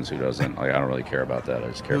 who wins, who doesn't. Like, I don't really care about that. I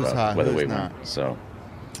just care Who's about hot, whether who's we not. win. So,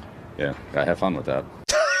 yeah, I have fun with that.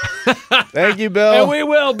 Thank you, Bill. And we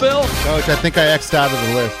will, Bill. Coach, I think I X'd out of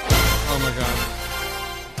the list. Oh, my God.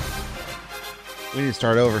 We need to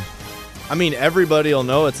start over. I mean, everybody will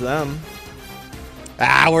know it's them.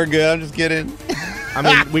 We're good. I'm just kidding. I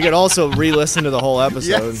mean, we could also re-listen to the whole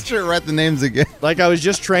episode. Yeah, sure. Write the names again. Like I was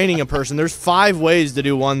just training a person. There's 5 ways to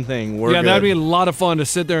do one thing. We're good. That'd be a lot of fun to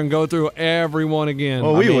sit there and go through every one again.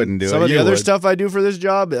 Well, we wouldn't do it. Some of the You other would. stuff I do for this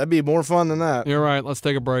job, that'd be more fun than that. You're right. Let's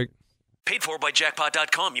take a break. Paid for by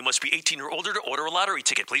Jackpot.com. You must be 18 or older to order a lottery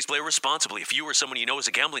ticket. Please play responsibly. If you or someone you know has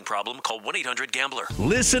a gambling problem, call 1-800-GAMBLER.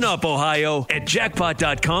 Listen up, Ohio. At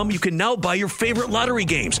Jackpot.com, you can now buy your favorite lottery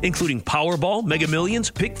games, including Powerball, Mega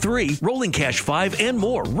Millions, Pick 3, Rolling Cash 5, and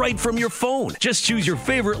more, right from your phone. Just choose your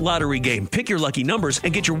favorite lottery game, pick your lucky numbers,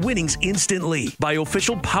 and get your winnings instantly. Buy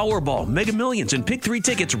official Powerball, Mega Millions, and Pick 3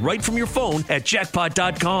 tickets right from your phone at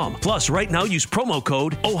Jackpot.com. Plus, right now, use promo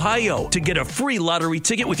code OHIO to get a free lottery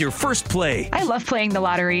ticket with your first play. I love playing the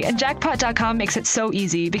lottery, and Jackpot.com makes it so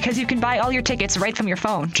easy because you can buy all your tickets right from your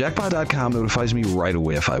phone. Jackpot.com notifies me right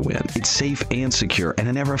away if I win. It's safe and secure, and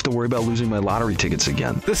I never have to worry about losing my lottery tickets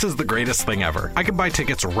again. This is the greatest thing ever. I can buy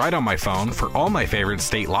tickets right on my phone for all my favorite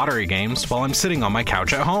state lottery games while I'm sitting on my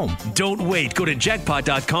couch at home. Don't wait. Go to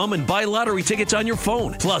Jackpot.com and buy lottery tickets on your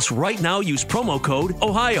phone. Plus, right now, use promo code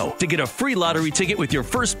OHIO to get a free lottery ticket with your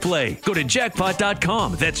first play. Go to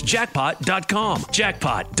Jackpot.com. That's Jackpot.com.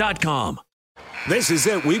 Jackpot.com. This is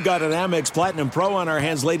it. We've got an Amex Platinum Pro on our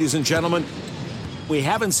hands, ladies and gentlemen. We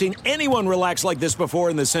haven't seen anyone relax like this before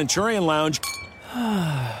in the Centurion Lounge.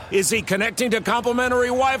 Is he connecting to complimentary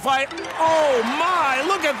Wi-Fi? Oh, my.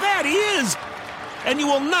 Look at that. He is. And you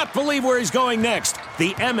will not believe where he's going next.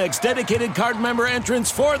 The Amex dedicated card member entrance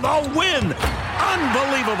for the win.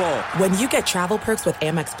 Unbelievable. When you get travel perks with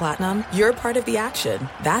Amex Platinum, you're part of the action.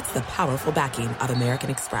 That's the powerful backing of American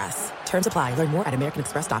Express. Terms apply. Learn more at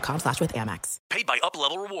americanexpress.com/withAmex. Paid by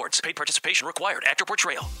Up-Level Rewards. Paid participation required. Actor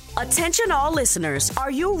Portrayal. Attention all listeners.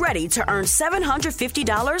 Are you ready to earn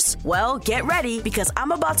 $750? Well, get ready because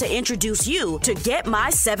I'm about to introduce you to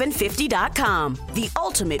GetMy750.com, the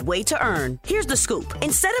ultimate way to earn. Here's the scoop.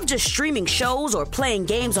 Instead of just streaming shows or playing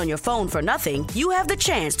games on your phone for nothing, you have the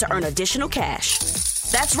chance to earn additional cash.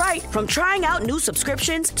 That's right. From trying out new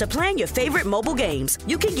subscriptions to playing your favorite mobile games,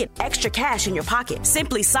 you can get extra cash in your pocket.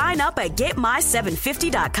 Simply sign up at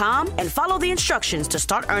GetMy750.com and follow the instructions to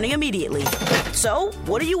start earning immediately. So,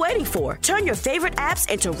 what are you waiting for? Turn your favorite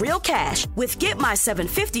apps into real cash with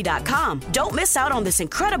GetMy750.com. Don't miss out on this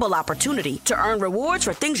incredible opportunity to earn rewards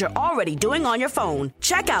for things you're already doing on your phone.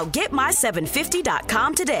 Check out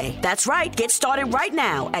GetMy750.com today. That's right. Get started right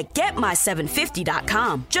now at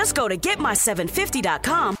GetMy750.com. Just go to GetMy750.com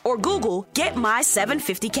or Google Get My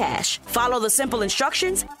 750 Cash. Follow the simple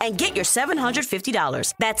instructions and get your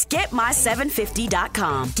 $750. That's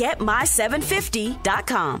GetMy750.com.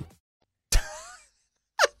 GetMy750.com.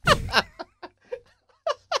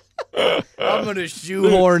 I'm going to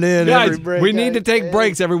shoehorn in Guys, every break. we need to take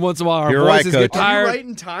breaks every once in a while. Our You're right, voices Coach. get tired. Are you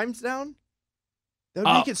writing times down? That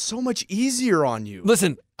would make it so much easier on you.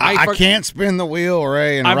 Listen, I can't spin the wheel,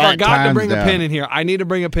 Ray, and I write forgot to times bring down. a pen in here. I need to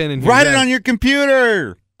bring a pen in here. Write it on your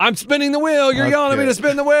computer. I'm spinning the wheel. You're yelling at me Okay. to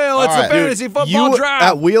spin the wheel. It's All a right. fantasy football You, draft.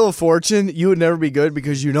 at Wheel of Fortune, you would never be good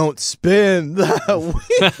because you don't spin that wheel.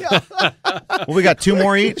 Well, we got 2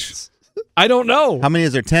 more each. I don't know. How many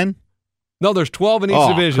is there? 10? No, there's 12 in each Oh,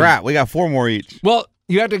 division. crap. We got 4 more each. Well,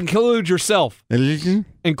 you have to include yourself.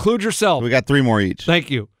 include yourself. We got 3 more each. Thank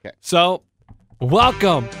you. Okay. So,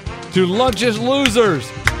 welcome to Lunch's Losers,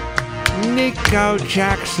 Nico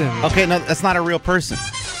Jackson. Okay, no, that's not a real person.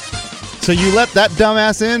 So you let that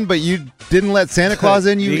dumbass in, but you didn't let Santa Claus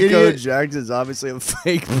in, you Nico idiot? Jackson's obviously a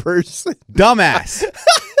fake person. Dumbass.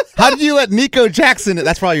 How did you let Nico Jackson in?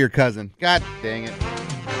 That's probably your cousin. God dang it.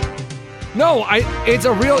 No, it's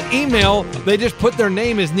a real email. They just put their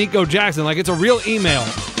name as Nico Jackson. Like, it's a real email.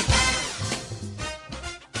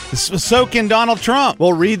 So can Donald Trump.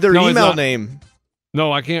 Well, read their No, it's email not. name.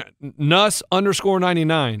 No, I can't.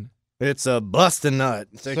 Nuss_99. It's a bustin' nut.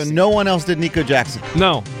 So no one else did Nico Jackson.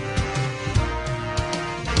 No.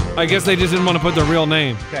 I guess they just didn't want to put their real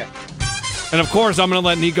name. Okay. And of course, I'm going to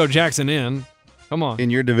let Nico Jackson in. Come on. In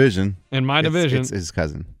your division. In my division. It's his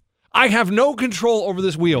cousin. I have no control over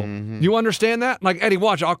this wheel. You understand that? Like, Eddie,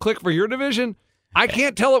 watch. I'll click for your division. I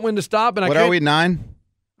can't tell it when to stop. And What are we, 9?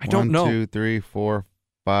 I don't know. 1, 2, 3, 4,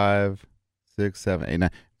 5, 6, 7, 8, 9.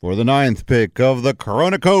 For the 9th pick of the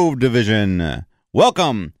Corona Cove division,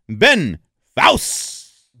 welcome, Ben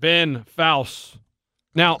Faust. Ben Faust.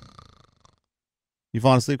 Now, you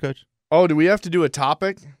falling asleep, Coach? Oh, do we have to do a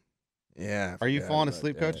topic? Yeah. Are you falling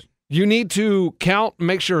asleep, Coach? you need to count,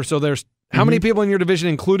 make sure. So there's how many people in your division,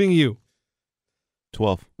 including you?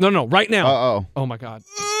 12. No, right now. Uh-oh. Oh, my God.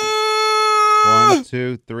 1,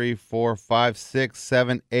 2, 3, 4, 5, 6,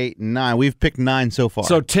 7, 8, 9. We've picked 9 so far.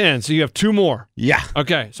 So 10. So you have 2 more. Yeah.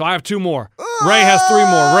 Okay, so I have 2 more. Ray has 3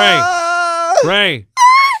 more. Ray.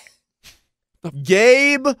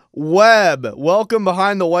 Gabe Webb, welcome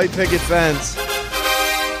behind the white picket fence.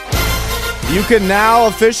 You can now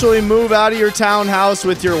officially move out of your townhouse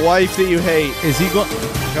with your wife that you hate. Is he going?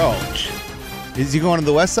 Coach. Is he going to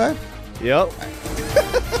the west side? Yep.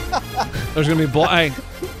 There's going to be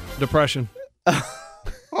depression.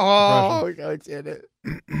 Oh, God, did it.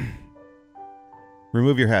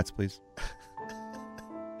 Remove your hats, please.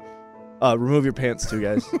 Remove your pants too,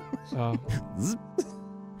 guys.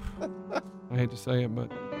 I hate to say it,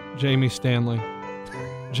 but Jamie Stanley.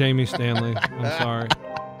 I'm sorry.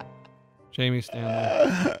 Jamie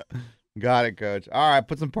Stanley. Got it, Coach. All right,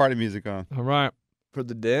 put some party music on. All right. For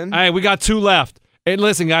the den? Hey, we got 2 left. Hey,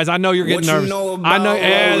 listen, guys, I know you're getting nervous. I know.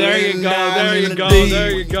 Yeah,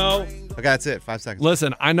 there you go. Okay, that's it. 5 seconds.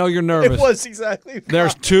 Listen, I know you're nervous. It was exactly 5.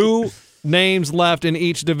 There's 2 names left in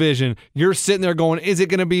each division. You're sitting there going, is it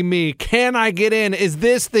going to be me? Can I get in? Is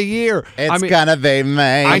this the year? It's gonna be me.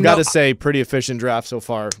 I got to say, pretty efficient draft so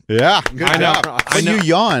far. Yeah, good I know. job. But you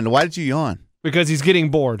yawned. Why did you yawn? Because he's getting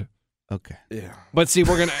bored. Okay. Yeah. But see,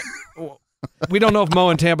 we don't know if Mo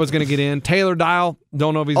in Tampa is going to get in. Taylor Dial,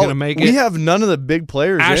 don't know if he's going to make it. We have none of the big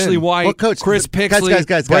players Ashley in. White, Well, Coach, Chris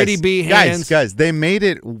Pixley, Brady B. Hands. Guys, they made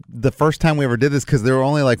it the first time we ever did this because there were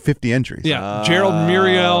only like 50 entries. Yeah, Gerald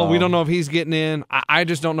Muriel, we don't know if he's getting in. I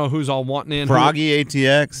just don't know who's all wanting in. Froggy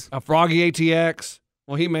ATX. Froggy ATX.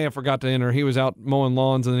 Well, he may have forgot to enter. He was out mowing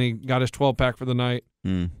lawns and then he got his 12-pack for the night.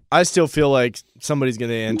 I still feel like somebody's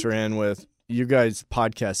going to enter in with, you guys'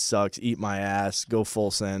 podcast sucks, eat my ass, go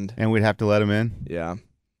full send. And we'd have to let him in? Yeah.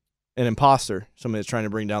 An imposter, somebody that's trying to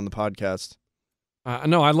bring down the podcast.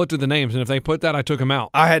 No, I looked at the names, and if they put that, I took them out.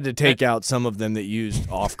 I had to take out some of them that used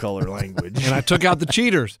off-color language. And I took out the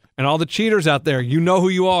cheaters. And all the cheaters out there, you know who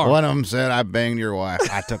you are. One of them said, I banged your wife.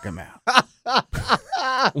 I took him out.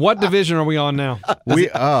 What division are we on now?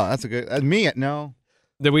 That's a good. Me, no.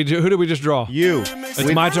 Who did we just draw? You.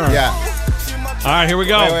 It's my turn. Yeah. All right, here we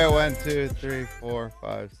go. Wait, 1, 2, 3, 4,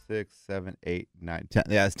 5, 6, 7, 8, 9, 10.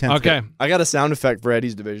 Yeah, it's 10. Okay. I got a sound effect for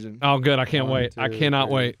Eddie's division. Oh, good. I can't wait. I cannot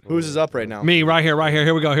wait. Whose is up right now? Me, right here.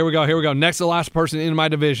 Here we go. Next to the last person in my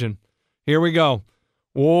division. Here we go.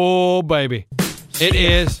 Whoa, baby. It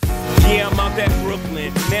is Yeah, I'm out at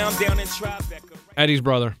Brooklyn. Now I'm down in Tribeca. Eddie's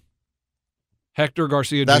brother, Hector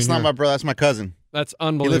Garcia Jr. That's not my brother. That's my cousin. That's He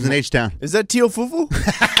unbelievable. lives in H-Town. Is that Tio Fufu?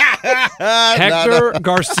 Hector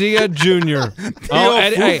Garcia Jr.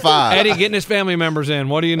 Fufa. Eddie getting his family members in.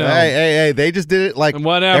 What do you know? Hey, they just did it like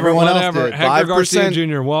Whatever. everyone else did. Hector 5%? Garcia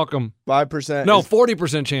Jr., welcome. 5%. No,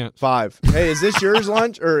 40% chance. 5. Hey, is this yours,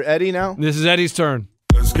 Lunch, or Eddie now? This is Eddie's turn.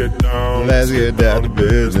 Let's get down to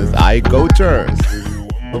business. I go turns.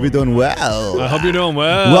 Hope you're doing well. I hope you're doing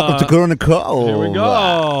well. Welcome to Corona Cove. Here we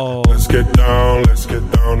go. Let's get down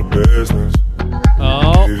to business.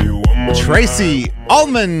 Oh. Tracy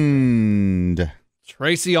Almond.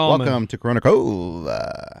 Tracy Almond. Welcome to Corona Cove.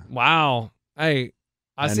 Wow. Hey,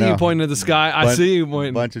 I see know. you pointing to the sky. I see you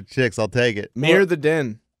pointing. Bunch of chicks. I'll take it. Me or the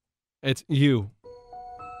den? It's you.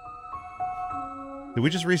 Did we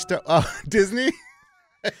just restart? Oh, Disney?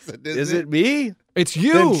 Is it me? It's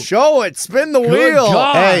you. Then show it. Spin the Good wheel.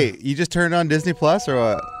 God. Hey, you just turned on Disney Plus or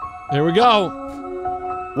what? Here we go.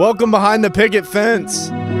 Welcome behind the picket fence.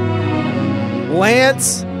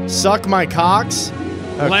 Lance, suck my cocks.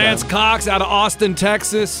 Okay. Lance Cox out of Austin,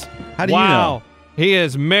 Texas. How do you know? He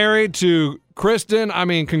is married to Kristen. I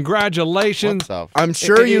mean, congratulations. I'm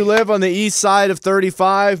sure you live on the east side of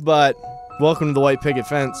 35, but welcome to the white picket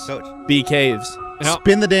fence. Coach. B Caves. Yep.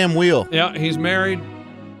 Spin the damn wheel. Yeah, he's married.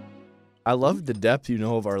 I love the depth you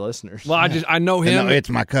know of our listeners. Well, I know him. No, it's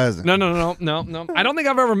my cousin. No. I don't think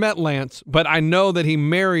I've ever met Lance, but I know that he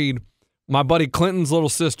married my buddy Clinton's little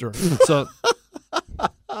sister. So,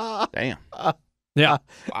 damn. Yeah.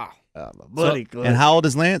 Wow. Buddy Clinton. And how old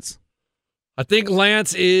is Lance? I think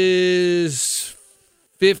Lance is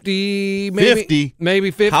 50, maybe.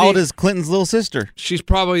 Maybe 50. How old is Clinton's little sister? She's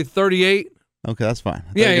probably 38. Okay, that's fine. I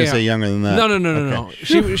thought Yeah, you were yeah. gonna say younger than that. No.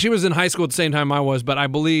 Okay. She was in high school at the same time I was, but I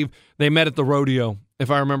believe they met at the rodeo,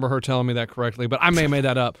 if I remember her telling me that correctly. But I may have made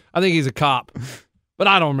that up. I think he's a cop, but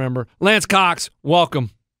I don't remember. Lance Cox,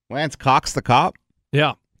 welcome. Lance Cox, the cop?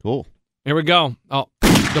 Yeah. Cool. Here we go. Oh,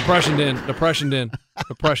 depression.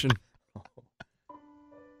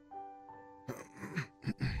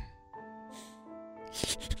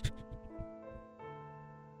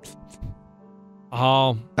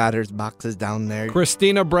 Oh, batter's boxes down there.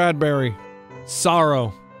 Christina Bradbury,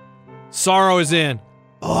 Sorrow is in.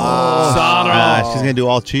 Oh, Sorrow. she's gonna do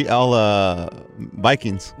all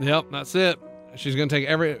Vikings. Yep, that's it. She's gonna take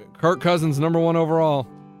Kirk Cousins #1 overall.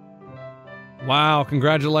 Wow,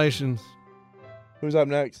 congratulations. Who's up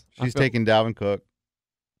next? She's taking Dalvin Cook.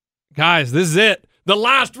 Guys, this is it. The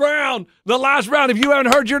last round. If you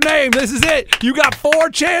haven't heard your name, this is it. You got 4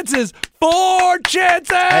 chances. 4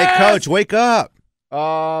 chances. Hey, Coach, wake up.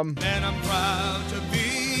 Yeah.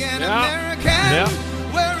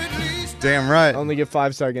 Damn right. Only get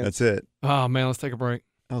 5 seconds. That's it. Oh, man, let's take a break.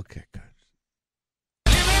 Okay, good.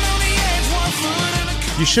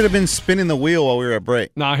 You should have been spinning the wheel while we were at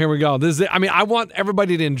break. Now, here we go. This is it. I mean, I want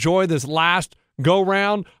everybody to enjoy this last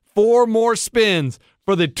go-round. 4 more spins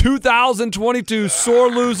for the 2022 Sore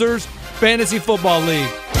Losers Fantasy Football League.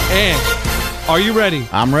 And are you ready?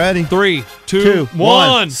 I'm ready. 3, 2,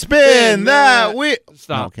 1. Spin that wheel.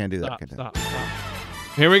 Stop. No, can't do that. Stop.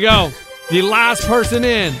 Here we go. The last person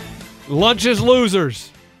in. Lunch's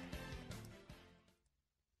Losers.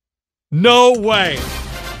 No way.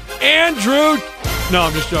 Andrew. No,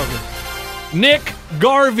 I'm just joking. Nick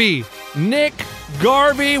Garvey.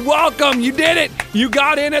 Welcome. You did it. You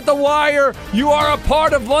got in at the wire. You are a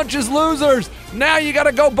part of Lunch's Losers. Now you got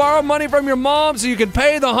to go borrow money from your mom so you can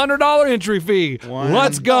pay the $100 entry fee.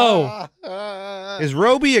 Let's go. Is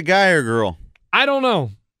Roby a guy or a girl? I don't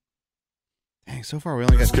know. Dang, so far we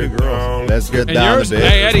only got 2 girls. Let's get And down yours? to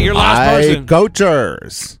business. Hey, Eddie, your last person.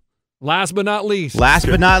 Coachers. Last but not least. To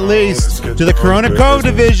the Corona Cove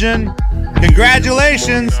Division.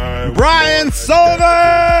 Congratulations, Brian Sullivan!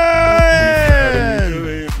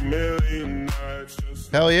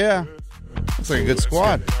 Hell yeah. Looks like a good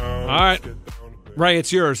squad. All right. Ray,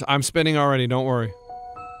 it's yours. I'm spinning already. Don't worry.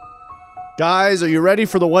 Guys, are you ready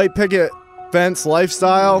for the white picket fence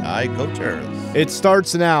lifestyle? Aye, coachers. It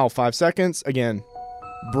starts now. 5 seconds. Again.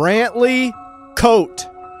 Brantley Coat.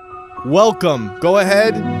 Welcome. Go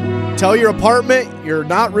ahead. Tell your apartment you're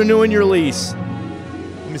not renewing your lease.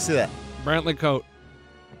 Let me see that. Brantley Coat.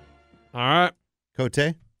 All right.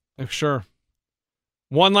 Cote? Sure.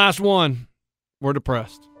 One last one. We're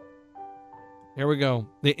depressed. Here we go.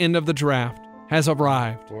 The end of the draft has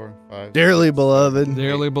arrived. 4, 5. Dearly beloved.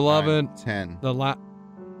 9, 10.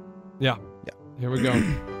 Yeah. Here we go.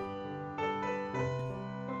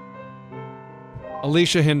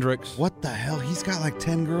 Alicia Hendricks. What the hell? He's got like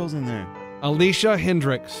 10 girls in there. Alicia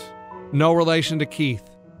Hendricks. No relation to Keith.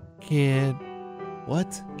 Kid.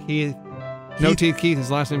 What? Keith. No Teeth Keith. His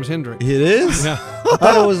last name is Hendricks. It is? Yeah. I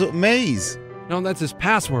thought it was Maze. No, that's his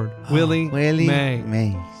password. Willie May.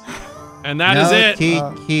 Maze. And that is it.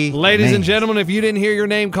 Keith Ladies Maze. and gentlemen, if you didn't hear your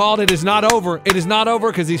name called, it is not over. It is not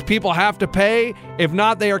over because these people have to pay. If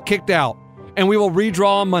not, they are kicked out. And we will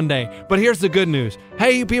redraw on Monday. But here's the good news.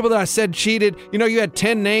 Hey, you people that I said cheated, you had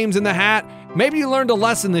 10 names in the hat. Maybe you learned a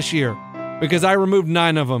lesson this year because I removed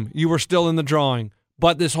 9 of them. You were still in the drawing.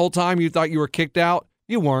 But this whole time you thought you were kicked out.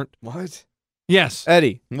 You weren't. What? Yes.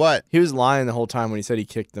 Eddie. What? He was lying the whole time when he said he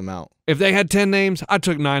kicked them out. If they had 10 names, I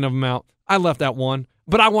took 9 of them out. I left that one.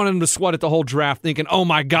 But I wanted them to sweat it the whole draft thinking, oh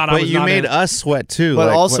my God, I was But you not made in it. us sweat too. But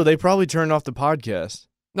like, also, what- they probably turned off the podcast.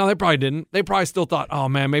 No, they probably didn't. They probably still thought, oh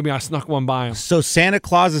man, maybe I snuck one by him. So Santa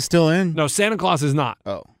Claus is still in? No, Santa Claus is not.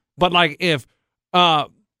 Oh. But like if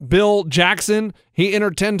Bill Jackson, he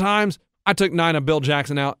entered 10 times, I took 9 of Bill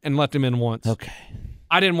Jackson out and left him in once. Okay.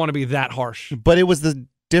 I didn't want to be that harsh. But it was the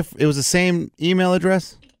same email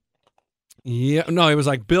address? Yeah, no, it was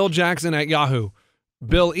like Bill Jackson at Yahoo,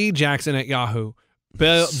 Bill E. Jackson at Yahoo.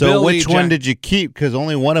 Bill which one did you keep? Because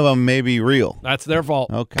only one of them may be real. That's their fault.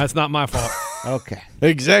 Okay. That's not my fault. Okay.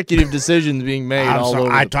 Executive decisions being made all over.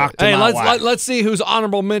 I talked to my wife. Let's see who's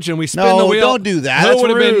honorable mention. We spin the wheel. Don't do that. Who would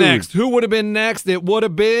have been next? Who would have been next? It would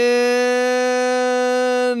have been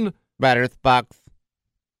Batterbox.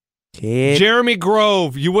 Jeremy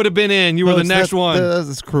Grove. You would have been in. You were the next one.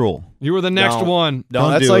 That's cruel. You were the next one. No,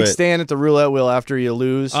 that's like staying at the roulette wheel after you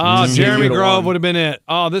lose. Oh, Jeremy Grove would have been it.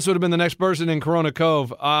 Oh, this would have been the next person in Corona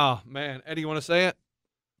Cove. Oh, man. Eddie, you want to say it?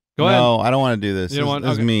 Go ahead. No, I don't want to do this. You don't want,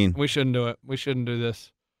 This is mean. We shouldn't do it. We shouldn't do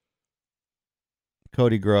this.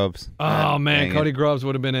 Cody Grubbs. Oh, man. Cody Grubbs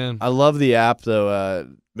would have been in. I love the app, though.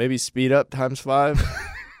 Maybe speed up ×5.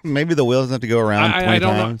 Maybe the wheels have to go around 20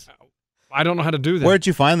 times. I don't know how to do that. Where'd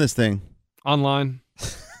you find this thing? Online.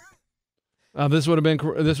 This would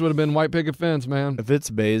have been White Picket Fence, man. If it's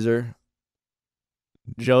Baser,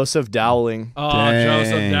 Joseph Dowling. Oh, Dang.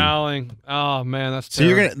 Joseph Dowling. Oh man, that's so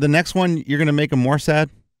terrible. the next one you're gonna make him more sad.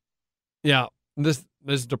 Yeah, this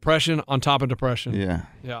depression on top of depression.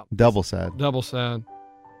 Yeah. Double sad. Double sad.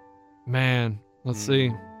 Man, let's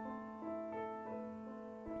see.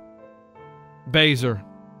 Baser.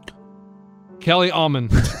 Kelly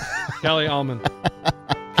Almond. Kelly Almond.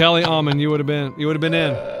 Kelly Almond, you would have been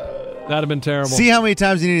in. That'd have been terrible. See how many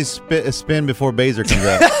times you need to spin before Baser comes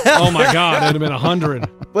up. Oh my God, it'd have been 100.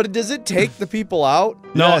 But does it take the people out?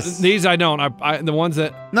 No, Yes. these I don't. I the ones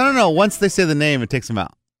that No. Once they say the name, it takes them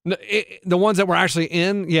out. the ones that were actually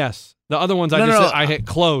in, yes. The other ones said I hit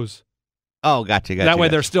close. Oh, gotcha. That way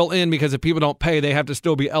they're still in because if people don't pay, they have to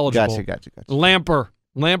still be eligible. Gotcha. Lamper,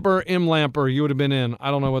 M. Lamper, you would have been in. I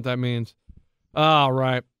don't know what that means. All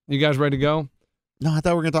right. You guys ready to go? No, I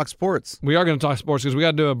thought we were going to talk sports. We are going to talk sports because we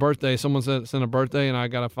got to do a birthday. Someone sent a birthday, and I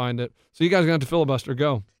got to find it. So you guys are going to have to filibuster.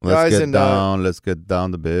 Go. Let's get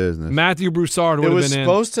down to business. Matthew Broussard would have been in. It was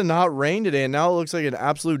supposed to not rain today, and now it looks like an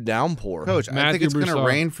absolute downpour. Coach, I think it's going to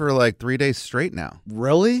rain for like 3 days straight now.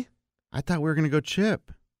 Really? I thought we were going to go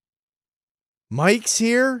chip. Mike's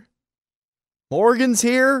here. Morgan's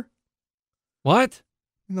here. What?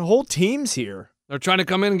 And the whole team's here. They're trying to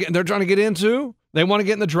come in. They're trying to get in too. They want to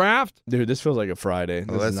get in the draft. Dude, this feels like a Friday.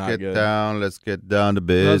 Let's get down to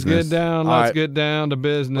business. Let's get down to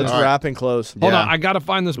business. Let's wrap and close. Hold on, I got to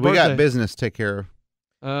find this birthday. We got business to take care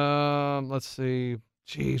of. Let's see.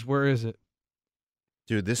 Jeez, where is it?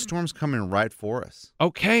 Dude, this storm's coming right for us.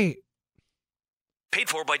 Okay. Paid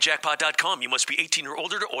for by Jackpot.com. You must be 18 or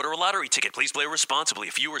older to order a lottery ticket. Please play responsibly.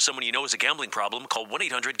 If you or someone you know has a gambling problem, call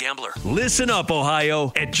 1-800-GAMBLER. Listen up,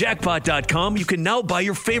 Ohio. At Jackpot.com, you can now buy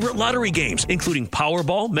your favorite lottery games, including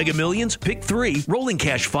Powerball, Mega Millions, Pick 3, Rolling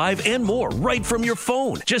Cash 5, and more, right from your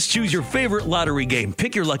phone. Just choose your favorite lottery game,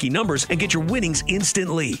 pick your lucky numbers, and get your winnings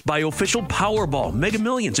instantly. Buy official Powerball, Mega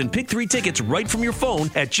Millions, and Pick 3 tickets right from your phone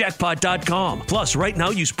at Jackpot.com. Plus, right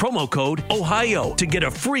now, use promo code OHIO to get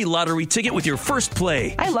a free lottery ticket with your first play.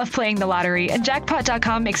 I love playing the lottery, and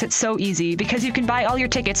Jackpot.com makes it so easy because you can buy all your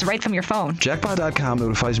tickets right from your phone. Jackpot.com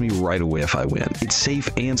notifies me right away if I win. It's safe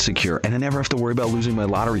and secure, and I never have to worry about losing my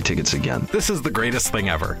lottery tickets again. This is the greatest thing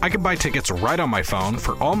ever. I can buy tickets right on my phone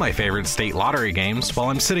for all my favorite state lottery games while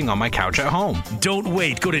I'm sitting on my couch at home. Don't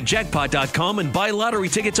wait. Go to Jackpot.com and buy lottery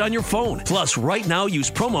tickets on your phone. Plus, right now,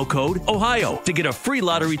 use promo code OHIO to get a free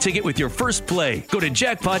lottery ticket with your first play. Go to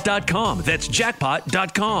Jackpot.com. That's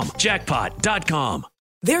Jackpot.com. Jackpot.com.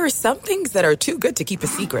 There are some things that are too good to keep a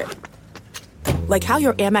secret. Like how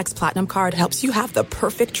your Amex Platinum card helps you have the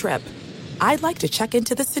perfect trip. I'd like to check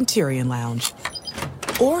into the Centurion Lounge.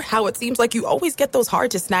 Or how it seems like you always get those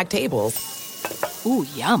hard-to-snag tables. Ooh,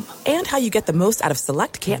 yum. And how you get the most out of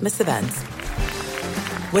select can't-miss events.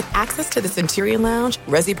 With access to the Centurion Lounge,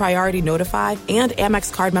 Resi Priority Notified, and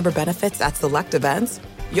Amex card member benefits at select events,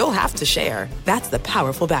 you'll have to share. That's the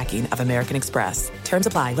powerful backing of American Express. Terms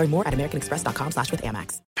apply. Learn more at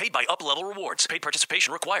americanexpress.com/withAmex. Paid by Up-Level Rewards. Paid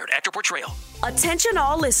participation required. Actor Portrayal. Attention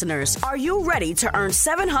all listeners. Are you ready to earn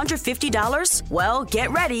 $750? Well, get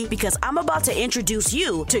ready because I'm about to introduce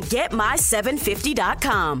you to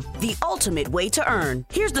GetMy750.com, the ultimate way to earn.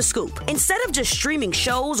 Here's the scoop. Instead of just streaming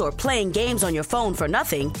shows or playing games on your phone for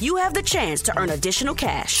nothing, you have the chance to earn additional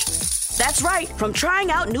cash. That's right. From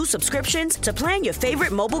trying out new subscriptions to playing your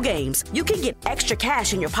favorite mobile games, you can get extra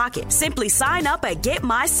cash in your pocket. Simply sign up at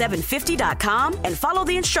GetMy750.com and follow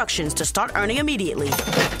the instructions to start earning immediately.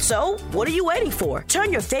 So, what are you waiting for?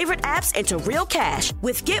 Turn your favorite apps into real cash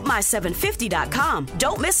with GetMy750.com.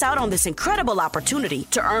 Don't miss out on this incredible opportunity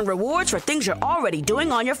to earn rewards for things you're already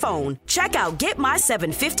doing on your phone. Check out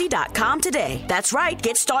GetMy750.com today. That's right.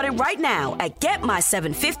 Get started right now at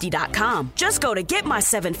GetMy750.com. Just go to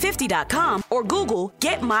GetMy750.com GetMy750.com or Google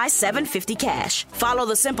Get My 750 Cash. Follow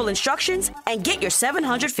the simple instructions and get your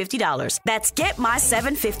 $750. That's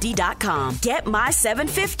GetMy750.com.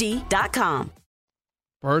 GetMy750.com.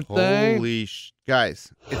 Birthday. Holy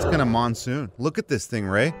guys, it's gonna monsoon. Look at this thing,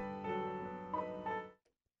 Ray.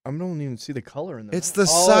 I don't even see the color in there. It's the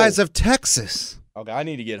size of Texas. Okay, I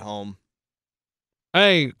need to get home.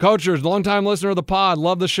 Hey, Coachers, longtime listener of the pod.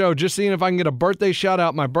 Love the show. Just seeing if I can get a birthday shout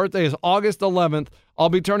out. My birthday is August 11th. I'll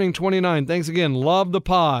be turning 29. Thanks again. Love the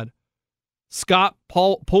pod. Scott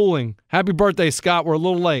Pooling. Happy birthday, Scott. We're a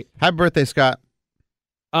little late. Happy birthday, Scott.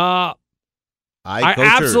 I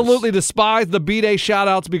absolutely despise the B-Day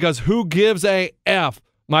shout-outs because who gives a F?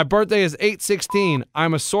 My birthday is 8/16.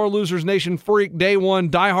 I'm a Sore Losers Nation freak, day one,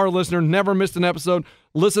 diehard listener, never missed an episode,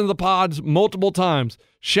 listen to the pods multiple times.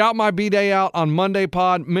 Shout my B-Day out on Monday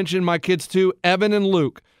pod, mention my kids too, Evan and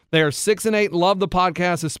Luke. They are 6 and 8, love the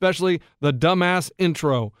podcast, especially the dumbass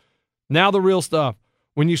intro. Now the real stuff.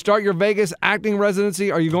 When you start your Vegas acting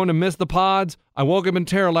residency, are you going to miss the pods? I woke up in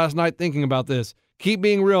terror last night thinking about this. Keep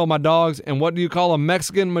being real, my dogs. And what do you call a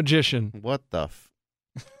Mexican magician? What the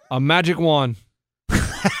A magic wand.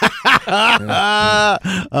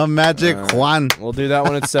 A magic Juan. We'll do that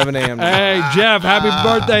one at 7 a.m. Hey, Jeff. Happy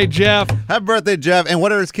birthday, Jeff. Happy birthday, Jeff. And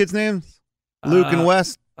what are his kids' names? Luke and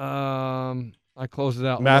Wes? I closed it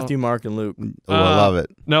out. Matthew, Mark, and Luke. Oh, I love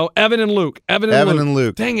it. No, Evan and Luke. Evan and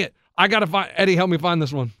Luke. Dang it. I got to find. Eddie, help me find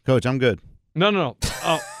this one. Coach, I'm good. No.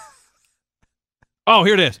 Oh,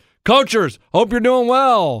 here it is. Coachers, hope you're doing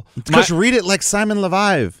well. Coach, read it like Simon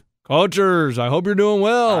Levive. Coachers, I hope you're doing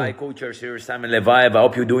well. Hi, Coachers. Here is Simon Levive. I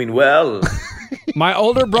hope you're doing well. My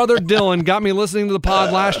older brother Dylan got me listening to the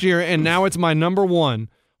pod last year, and now it's my number one.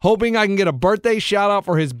 Hoping I can get a birthday shout-out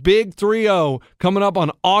for his big 3-0 coming up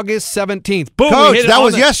on August 17th. Boom! Coach, that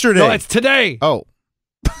was yesterday. No, it's today. Oh.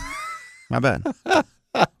 My bad.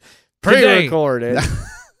 Pre-recorded.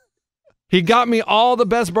 He got me all the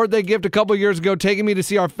best birthday gift a couple years ago, taking me to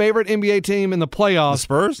see our favorite NBA team in the playoffs. The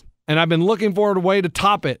Spurs? And I've been looking for a way to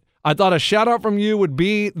top it. I thought a shout-out from you would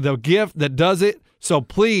be the gift that does it. So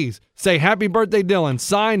please say happy birthday, Dylan.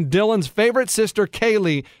 Signed, Dylan's favorite sister,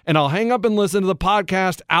 Kaylee, and I'll hang up and listen to the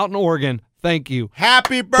podcast out in Oregon. Thank you.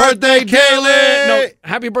 Happy birthday, Kaylee! No,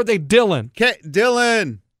 happy birthday, Dylan.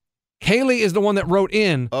 Dylan. Kaylee is the one that wrote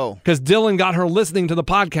in. Oh. Because Dylan got her listening to the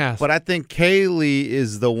podcast. But I think Kaylee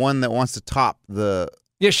is the one that wants to top the...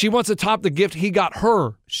 Yeah, she wants to top the gift he got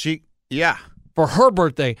her. Yeah. For her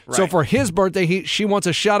birthday. Right. So for his birthday, she wants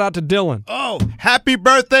a shout out to Dylan. Oh, happy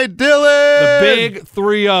birthday, Dylan! The big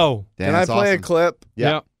 3-0. Can I play a clip?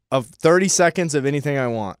 Yeah. Of 30 seconds of anything I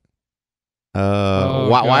want.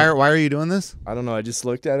 Why are you doing this? I don't know. I just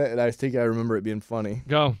looked at it, and I think I remember it being funny.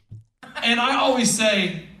 Go. And I always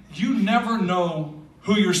say, you never know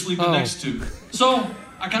who you're sleeping next to. So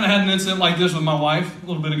I kind of had an incident like this with my wife a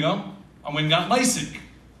little bit ago. I went and got LASIK,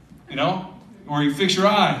 where you fix your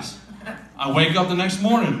eyes. I wake up the next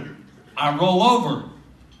morning. I roll over.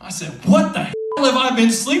 I said, what the hell have I been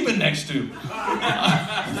sleeping next to?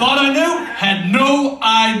 I thought I knew, had no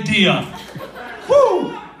idea.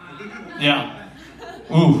 Woo! Yeah.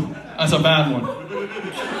 Ooh, that's a bad one.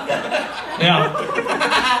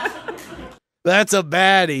 Yeah. That's a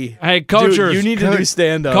baddie. Hey, Coachers. Dude, you need to do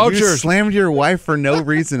stand-up. Coachers. You slammed your wife for no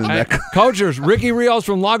reason in that. Coachers, Ricky Rios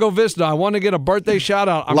from Lago Vista. I want to get a birthday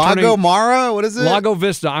shout-out. Lago Mara? What is it? Lago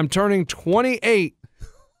Vista. I'm turning 28.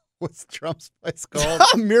 What's Trump's place called?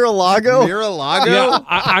 Miralago? Miralago? Yeah,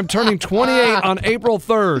 I'm turning 28 on April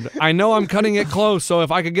 3rd. I know I'm cutting it close, so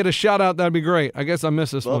if I could get a shout-out, that'd be great. I guess I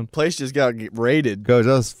missed this one. The place just got raided. Coach,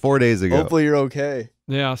 that was 4 days ago. Hopefully you're okay.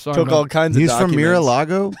 Yeah, sorry. Took all kinds of documents. He's from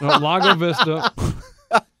Miralago? No, Lago Vista.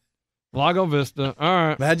 Lago Vista. All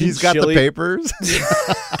right. Imagine he's got the papers.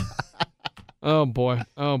 Oh, boy.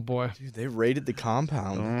 Dude, they raided the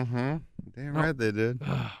compound. Mm-hmm. Damn right they did.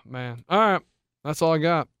 Man. All right. That's all I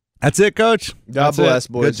got. That's it, Coach. God bless,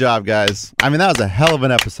 boys. Good job, guys. I mean, that was a hell of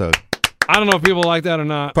an episode. I don't know if people like that or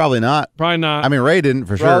not. Probably not. Probably not. I mean, Ray didn't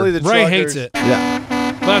for Probably sure. the Ray truckers. hates it.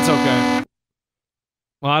 Yeah. But that's okay.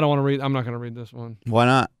 Well, I don't want to read. I'm not going to read this one. Why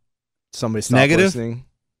not? Somebody stopped Negative? listening.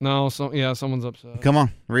 No, someone's upset. Come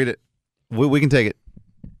on, read it. We can take it.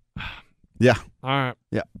 Yeah. All right.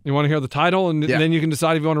 Yeah. You want to hear the title, and then you can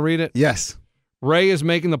decide if you want to read it? Yes. Ray is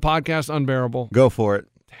making the podcast unbearable. Go for it.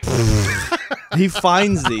 He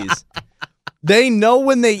finds these. They know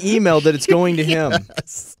when they email that it's going to him.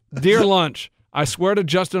 Dear Lunch, I swear to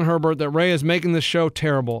Justin Herbert that Ray is making this show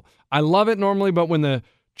terrible. I love it normally, but when the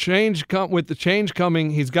change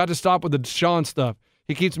coming, he's got to stop with the Deshaun stuff.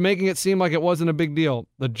 He keeps making it seem like it wasn't a big deal.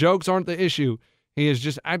 The jokes aren't the issue. He is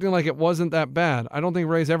just acting like it wasn't that bad. I don't think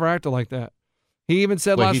Ray's ever acted like that. He even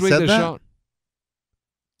said Wait, last he week said that that? Deshaun.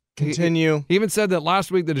 Continue. He even said that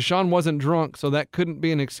last week that Deshaun wasn't drunk, so that couldn't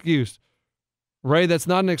be an excuse. Ray, that's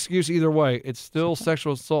not an excuse either way. It's still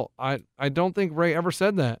sexual assault. I don't think Ray ever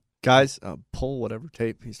said that. Guys, pull whatever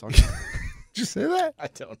tape he's talking about. Did you say that? I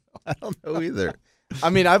don't know. I don't know either. I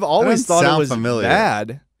mean, I've always thought it was familiar.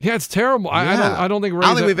 bad. Yeah, it's terrible. I don't think Ray. I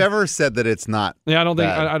don't think we've ever said that it's not. Yeah, I don't think.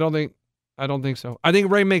 bad. I don't think so. I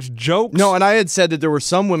think Ray makes jokes. No, and I had said that there were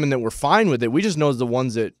some women that were fine with it. We just know the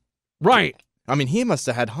ones that. Right. I mean, he must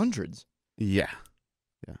have had hundreds. Yeah.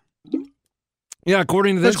 Yeah,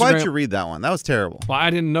 according to this. Why did you read that one? That was terrible. Well, I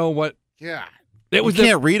didn't know what. Yeah. It was you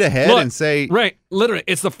can't read ahead and say. Right. Literally,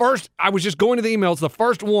 it's the first. I was just going to the email. It's the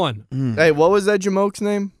first one. Hey, what was that Jamoke's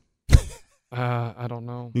name? I don't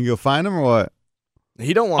know. You can go find him or what?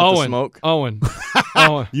 He don't want the smoke. Owen.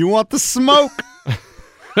 Owen. You want the smoke?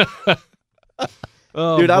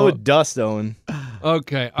 Dude, I would dust Owen.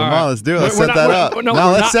 Okay. Come on, let's do it. Let's set that up.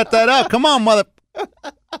 Let's set that up. Come on, mother.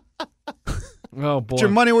 Oh, boy. Put your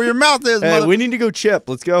money where your mouth is, Hey, mother. we need to go chip.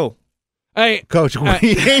 Let's go. Hey, Coach, we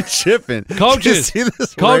ain't chipping. Coaches, You see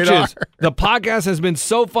this coaches, radar? the podcast has been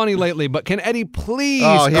so funny lately, but can Eddie please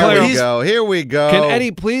Oh, here clarify? we go. Here we go. Can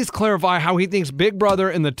Eddie please clarify how he thinks Big Brother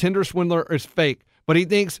and the Tinder Swindler is fake, but he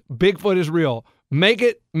thinks Bigfoot is real? Make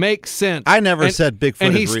it make sense. I never said Bigfoot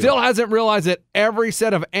and he is real. still hasn't realized that every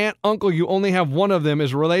set of aunt, uncle, you only have one of them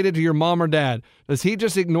is related to your mom or dad. Does he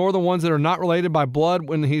just ignore the ones that are not related by blood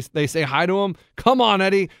when they say hi to him? Come on,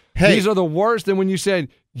 Eddie. Hey. These are the worst. And when you said,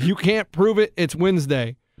 you can't prove it, it's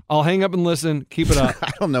Wednesday. I'll hang up and listen. Keep it up.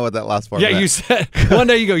 I don't know what that last part Yeah, meant. you said, one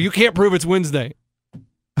day you go, you can't prove it's Wednesday.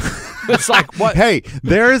 It's like, what? Hey,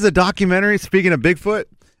 there is a documentary, speaking of Bigfoot,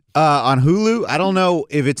 on Hulu. I don't know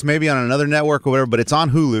if it's maybe on another network or whatever, but it's on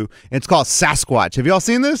Hulu. And it's called Sasquatch. Have you all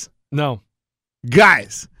seen this? No.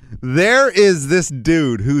 Guys, there is this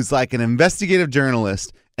dude who's like an investigative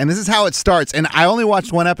journalist, and this is how it starts. And I only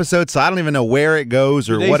watched one episode, so I don't even know where it goes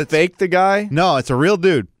or what it's fake the guy? No, it's a real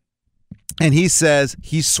dude. And he swears,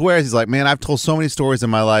 he's like, man, I've told so many stories in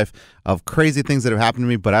my life of crazy things that have happened to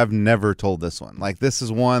me, but I've never told this one. Like, this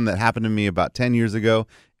is one that happened to me about 10 years ago,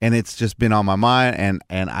 and it's just been on my mind,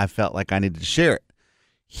 and I felt like I needed to share it.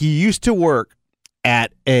 He used to work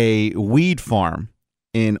at a weed farm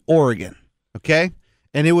in Oregon, okay?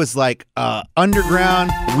 And it was like an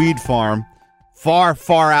underground weed farm far,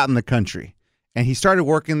 far out in the country. And he started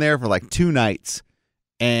working there for like 2 nights,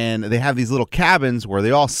 and they have these little cabins where they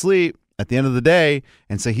all sleep at the end of the day.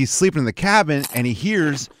 And so he's sleeping in the cabin, and he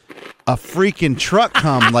hears a freaking truck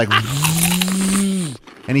come like,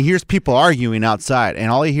 and he hears people arguing outside,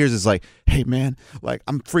 and all he hears is like, hey man, like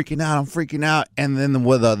I'm freaking out. And then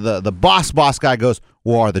the boss guy goes,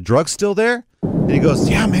 well, are the drugs still there? And he goes,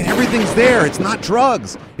 yeah man, everything's there. It's not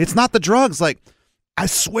drugs. It's not the drugs. Like, I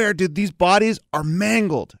swear, dude, these bodies are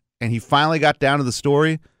mangled. And he finally got down to the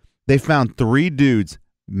story. They found 3 dudes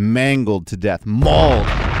mangled to death, mauled,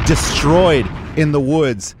 destroyed in the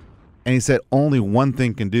woods. And he said, only one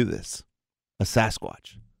thing can do this: a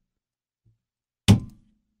Sasquatch.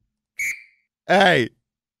 Hey.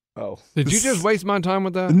 Oh. Did you just waste my time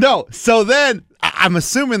with that? No. So then I'm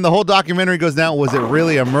assuming the whole documentary goes down. Was it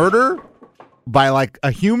really a murder by like a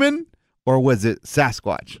human, or was it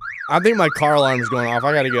Sasquatch? I think my car alarm is going off.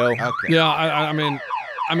 I got to go. Okay. Yeah, I mean.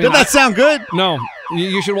 Did that sound good? No.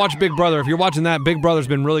 You should watch Big Brother. If you're watching that, Big Brother's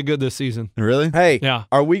been really good this season. Really? Hey, yeah.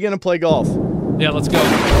 Are we going to play golf? Yeah, let's go.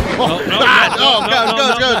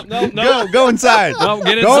 Go inside. No,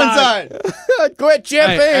 get inside. Go inside. Quit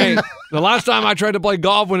chipping. Hey, the last time I tried to play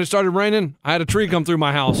golf when it started raining, I had a tree come through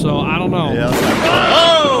my house, so I don't know. Yeah,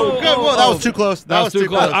 good. Whoa, that was too close. That was too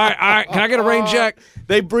close. All right. Can I get a rain check?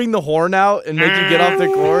 They bring the horn out and make you get off the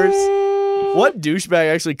course. What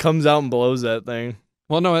douchebag actually comes out and blows that thing?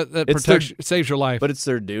 Well, no, it saves your life. But it's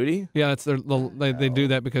their duty? Yeah, it's they do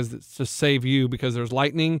that because it's to save you, because there's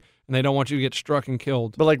lightning and they don't want you to get struck and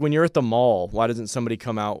killed. But like when you're at the mall, why doesn't somebody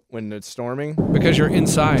come out when it's storming? Because you're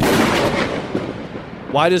inside.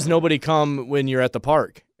 Why does nobody come when you're at the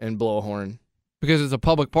park and blow a horn? Because it's a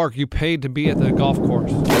public park. You paid to be at the golf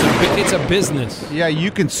course. It's a business. Yeah,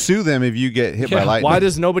 you can sue them if you get hit by lightning. Why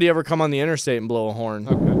does nobody ever come on the interstate and blow a horn?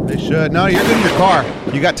 Okay. They should. No, you're good in your car.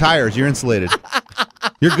 You got tires. You're insulated.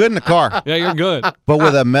 You're good in the car. Yeah, you're good. But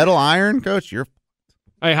with a metal iron, Coach, you're...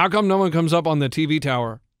 Hey, how come no one comes up on the TV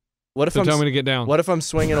tower to tell me to get down? What if I'm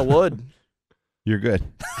swinging a wood? You're good.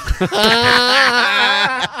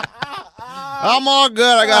 I'm all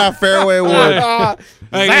good. I got a fairway wood.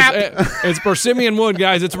 Hey, it's Persimmon wood,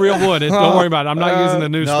 guys. It's real wood. Don't worry about it. I'm not using the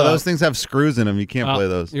new stuff. No, those things have screws in them. You can't play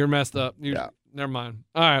those. You're messed up. Never mind.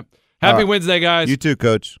 All right. Happy Wednesday, guys. You too,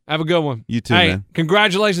 Coach. Have a good one. You too, hey, man.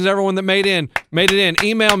 Congratulations, everyone that made it in.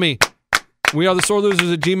 Email me. We are the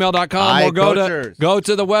sorelosers@gmail.com or go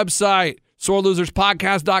to the website,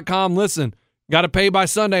 soreloserspodcast.com. Listen, got to pay by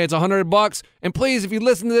Sunday. It's $100. And please, if you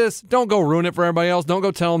listen to this, don't go ruin it for everybody else. Don't go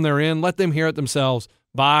tell them they're in. Let them hear it themselves.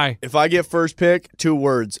 Bye. If I get first pick, 2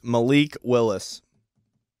 words, Malik Willis.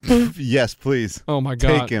 Yes, please. Oh, my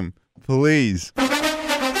God. Take him, please.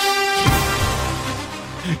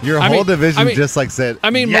 Your whole division just said,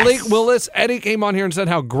 yes. Malik Willis, Eddie came on here and said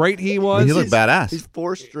how great he was. He looked badass. He's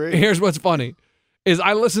 4 straight. Here's what's funny, is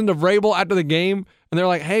I listened to Vrabel after the game, and they're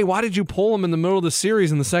like, hey, why did you pull him in the middle of the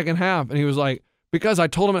series in the second half? And he was like, because I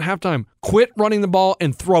told him at halftime, quit running the ball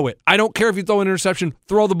and throw it. I don't care if you throw an interception,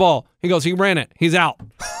 throw the ball. He goes, he ran it. He's out.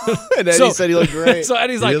 And Eddie said he looked great. So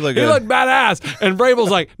Eddie's like, he looked badass. And Vrabel's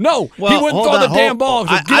like, no, he wouldn't throw the damn ball.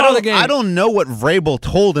 So get out of the game. I don't know what Vrabel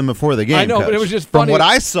told him before the game. I know, Coach. but it was just funny. From what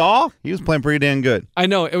I saw, he was playing pretty damn good. I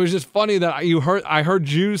know. It was just funny that I heard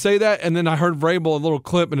you say that, and then I heard Vrabel a little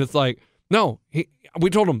clip, and it's like, no, we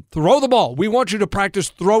told him, throw the ball. We want you to practice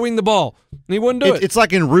throwing the ball. And he wouldn't do it. It's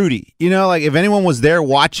like in Rudy. You know, like if anyone was there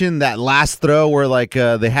watching that last throw where like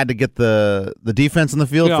they had to get the defense in the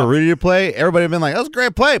field for Rudy to play, everybody would have been like, that was a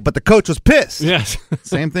great play, but the coach was pissed. Yes.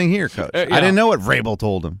 Same thing here, Coach. I didn't know what Vrabel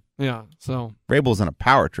told him. Yeah, so. Vrabel's on a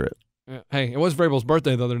power trip. Yeah. Hey, it was Vrabel's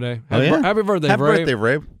birthday the other day. Happy birthday, Happy Vrab. birthday,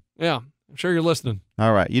 Vrab. Yeah, I'm sure you're listening.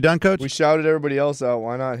 All right. You done, Coach? We shouted everybody else out.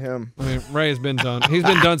 Why not him? I mean, Ray has been done. He's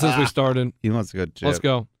been done since we started. He wants to go to gym. Let's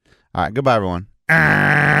go. All right. Goodbye, everyone.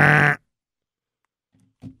 Oh,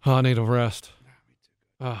 I need a rest.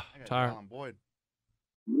 Tired.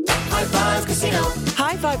 High Five Casino.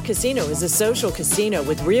 High Five Casino is a social casino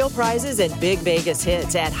with real prizes and big Vegas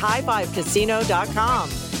hits at highfivecasino.com.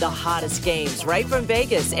 The hottest games right from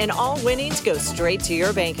Vegas, and all winnings go straight to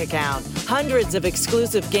your bank account. Hundreds of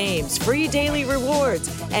exclusive games, free daily rewards,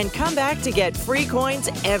 and come back to get free coins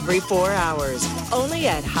every 4 hours. Only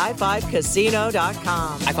at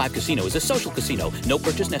highfivecasino.com. High Five Casino is a social casino. No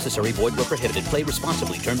purchase necessary. Void where prohibited. Play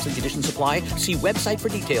responsibly. Terms and conditions apply. See website for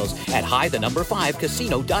details at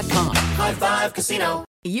high5casino.com. High Five Casino.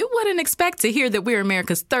 You wouldn't expect to hear that we're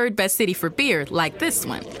America's 3rd best city for beer like this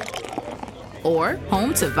one. Or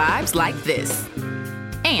home to vibes like this.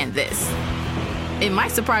 And this. It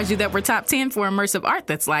might surprise you that we're top 10 for immersive art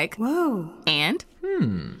that's like, whoa. And,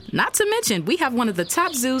 not to mention, we have one of the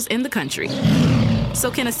top zoos in the country.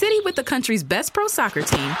 So can a city with the country's best pro soccer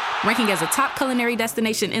team, ranking as a top culinary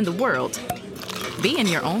destination in the world, be in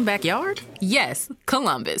your own backyard? Yes,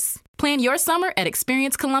 Columbus. Plan your summer at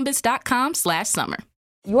experiencecolumbus.com/summer.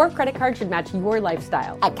 Your credit card should match your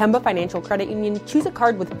lifestyle. At Kemba Financial Credit Union, choose a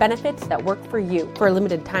card with benefits that work for you. For a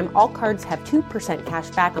limited time, all cards have 2%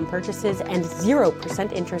 cash back on purchases and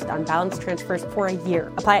 0% interest on balance transfers for a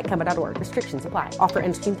year. Apply at Kemba.org. Restrictions apply. Offer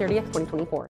ends June 30th, 2024.